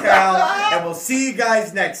Santel. And we'll see you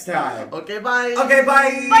guys next time. Okay, bye. Okay,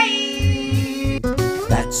 bye. Bye!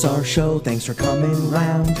 That's our show, thanks for coming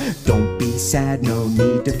round. Don't be sad, no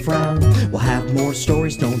need to frown. We'll have more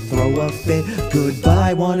stories, don't throw a fit.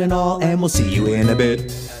 Goodbye, one and all, and we'll see you in a bit. I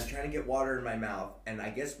was trying to get water in my mouth, and I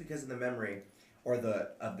guess because of the memory or the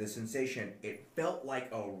sensation, it felt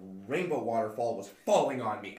like a rainbow waterfall was falling on me.